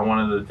earlier, one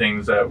of the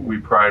things that we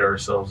pride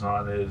ourselves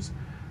on is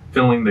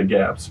filling the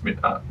gaps,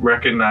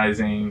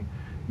 recognizing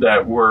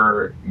that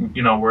we're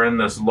in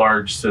this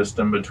large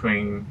system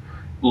between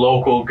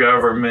local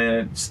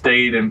government,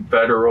 state and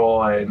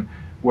federal, and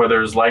where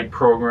there's like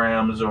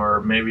programs or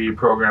maybe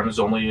programs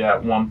only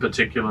at one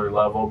particular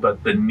level,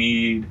 but the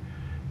need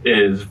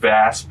is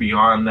vast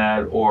beyond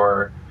that,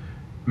 or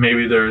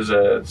maybe there's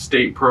a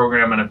state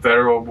program and a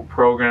federal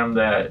program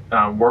that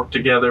work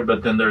together,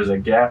 but then there's a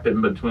gap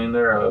in between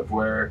there of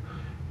where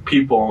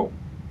people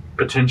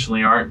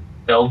potentially aren't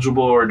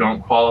eligible or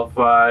don't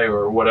qualify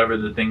or whatever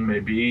the thing may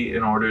be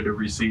in order to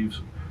receive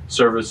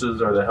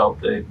services or the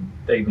help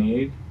they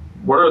need.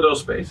 What are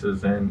those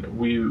spaces? And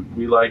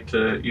we like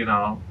to,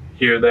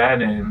 hear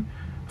that and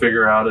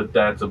figure out if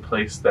that's a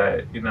place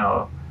that,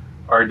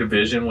 our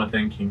division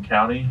within King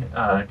County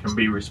can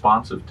be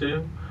responsive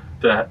to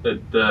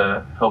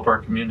help our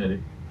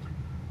community.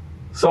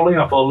 Solely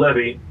off a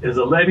levy, does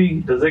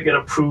it get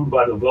approved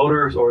by the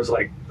voters, or is it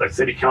like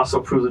city council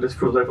approves or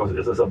disapproves it, or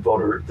is this a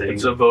voter thing?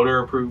 It's a voter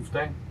approved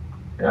thing.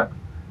 Yeah.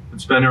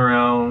 It's been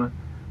around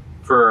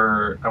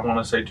for, I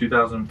want to say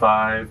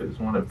 2005 is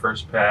when it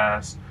first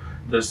passed.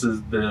 It's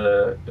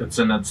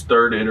in its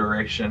third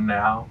iteration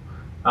now.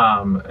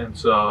 And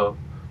so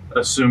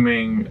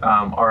assuming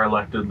our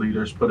elected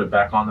leaders put it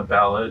back on the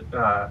ballot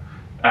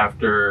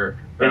after...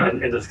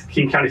 And does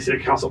King County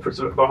City Council put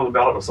it on the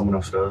ballot, or someone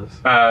else does?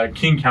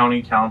 King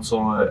County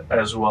Council,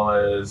 as well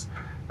as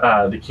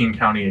the King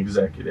County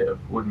Executive,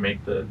 would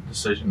make the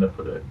decision to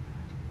put it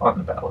on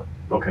the ballot.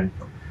 Okay.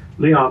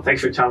 Leon,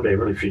 thanks for your time today.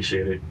 Really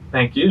appreciate it.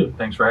 Thank you.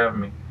 Thanks for having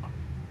me.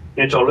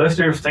 And to our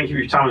listeners, thank you for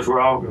your time as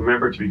well.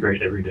 Remember to be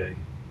great every day.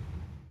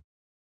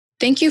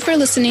 Thank you for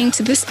listening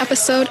to this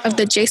episode of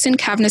the Jason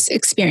Cavness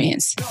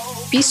Experience.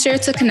 Be sure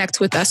to connect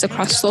with us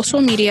across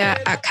social media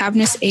at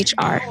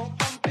CavnessHR.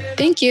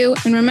 Thank you,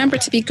 and remember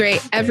to be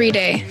great every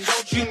day.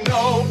 Don't you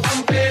know,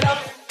 pump it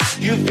up.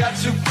 You've got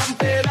to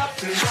pump it up.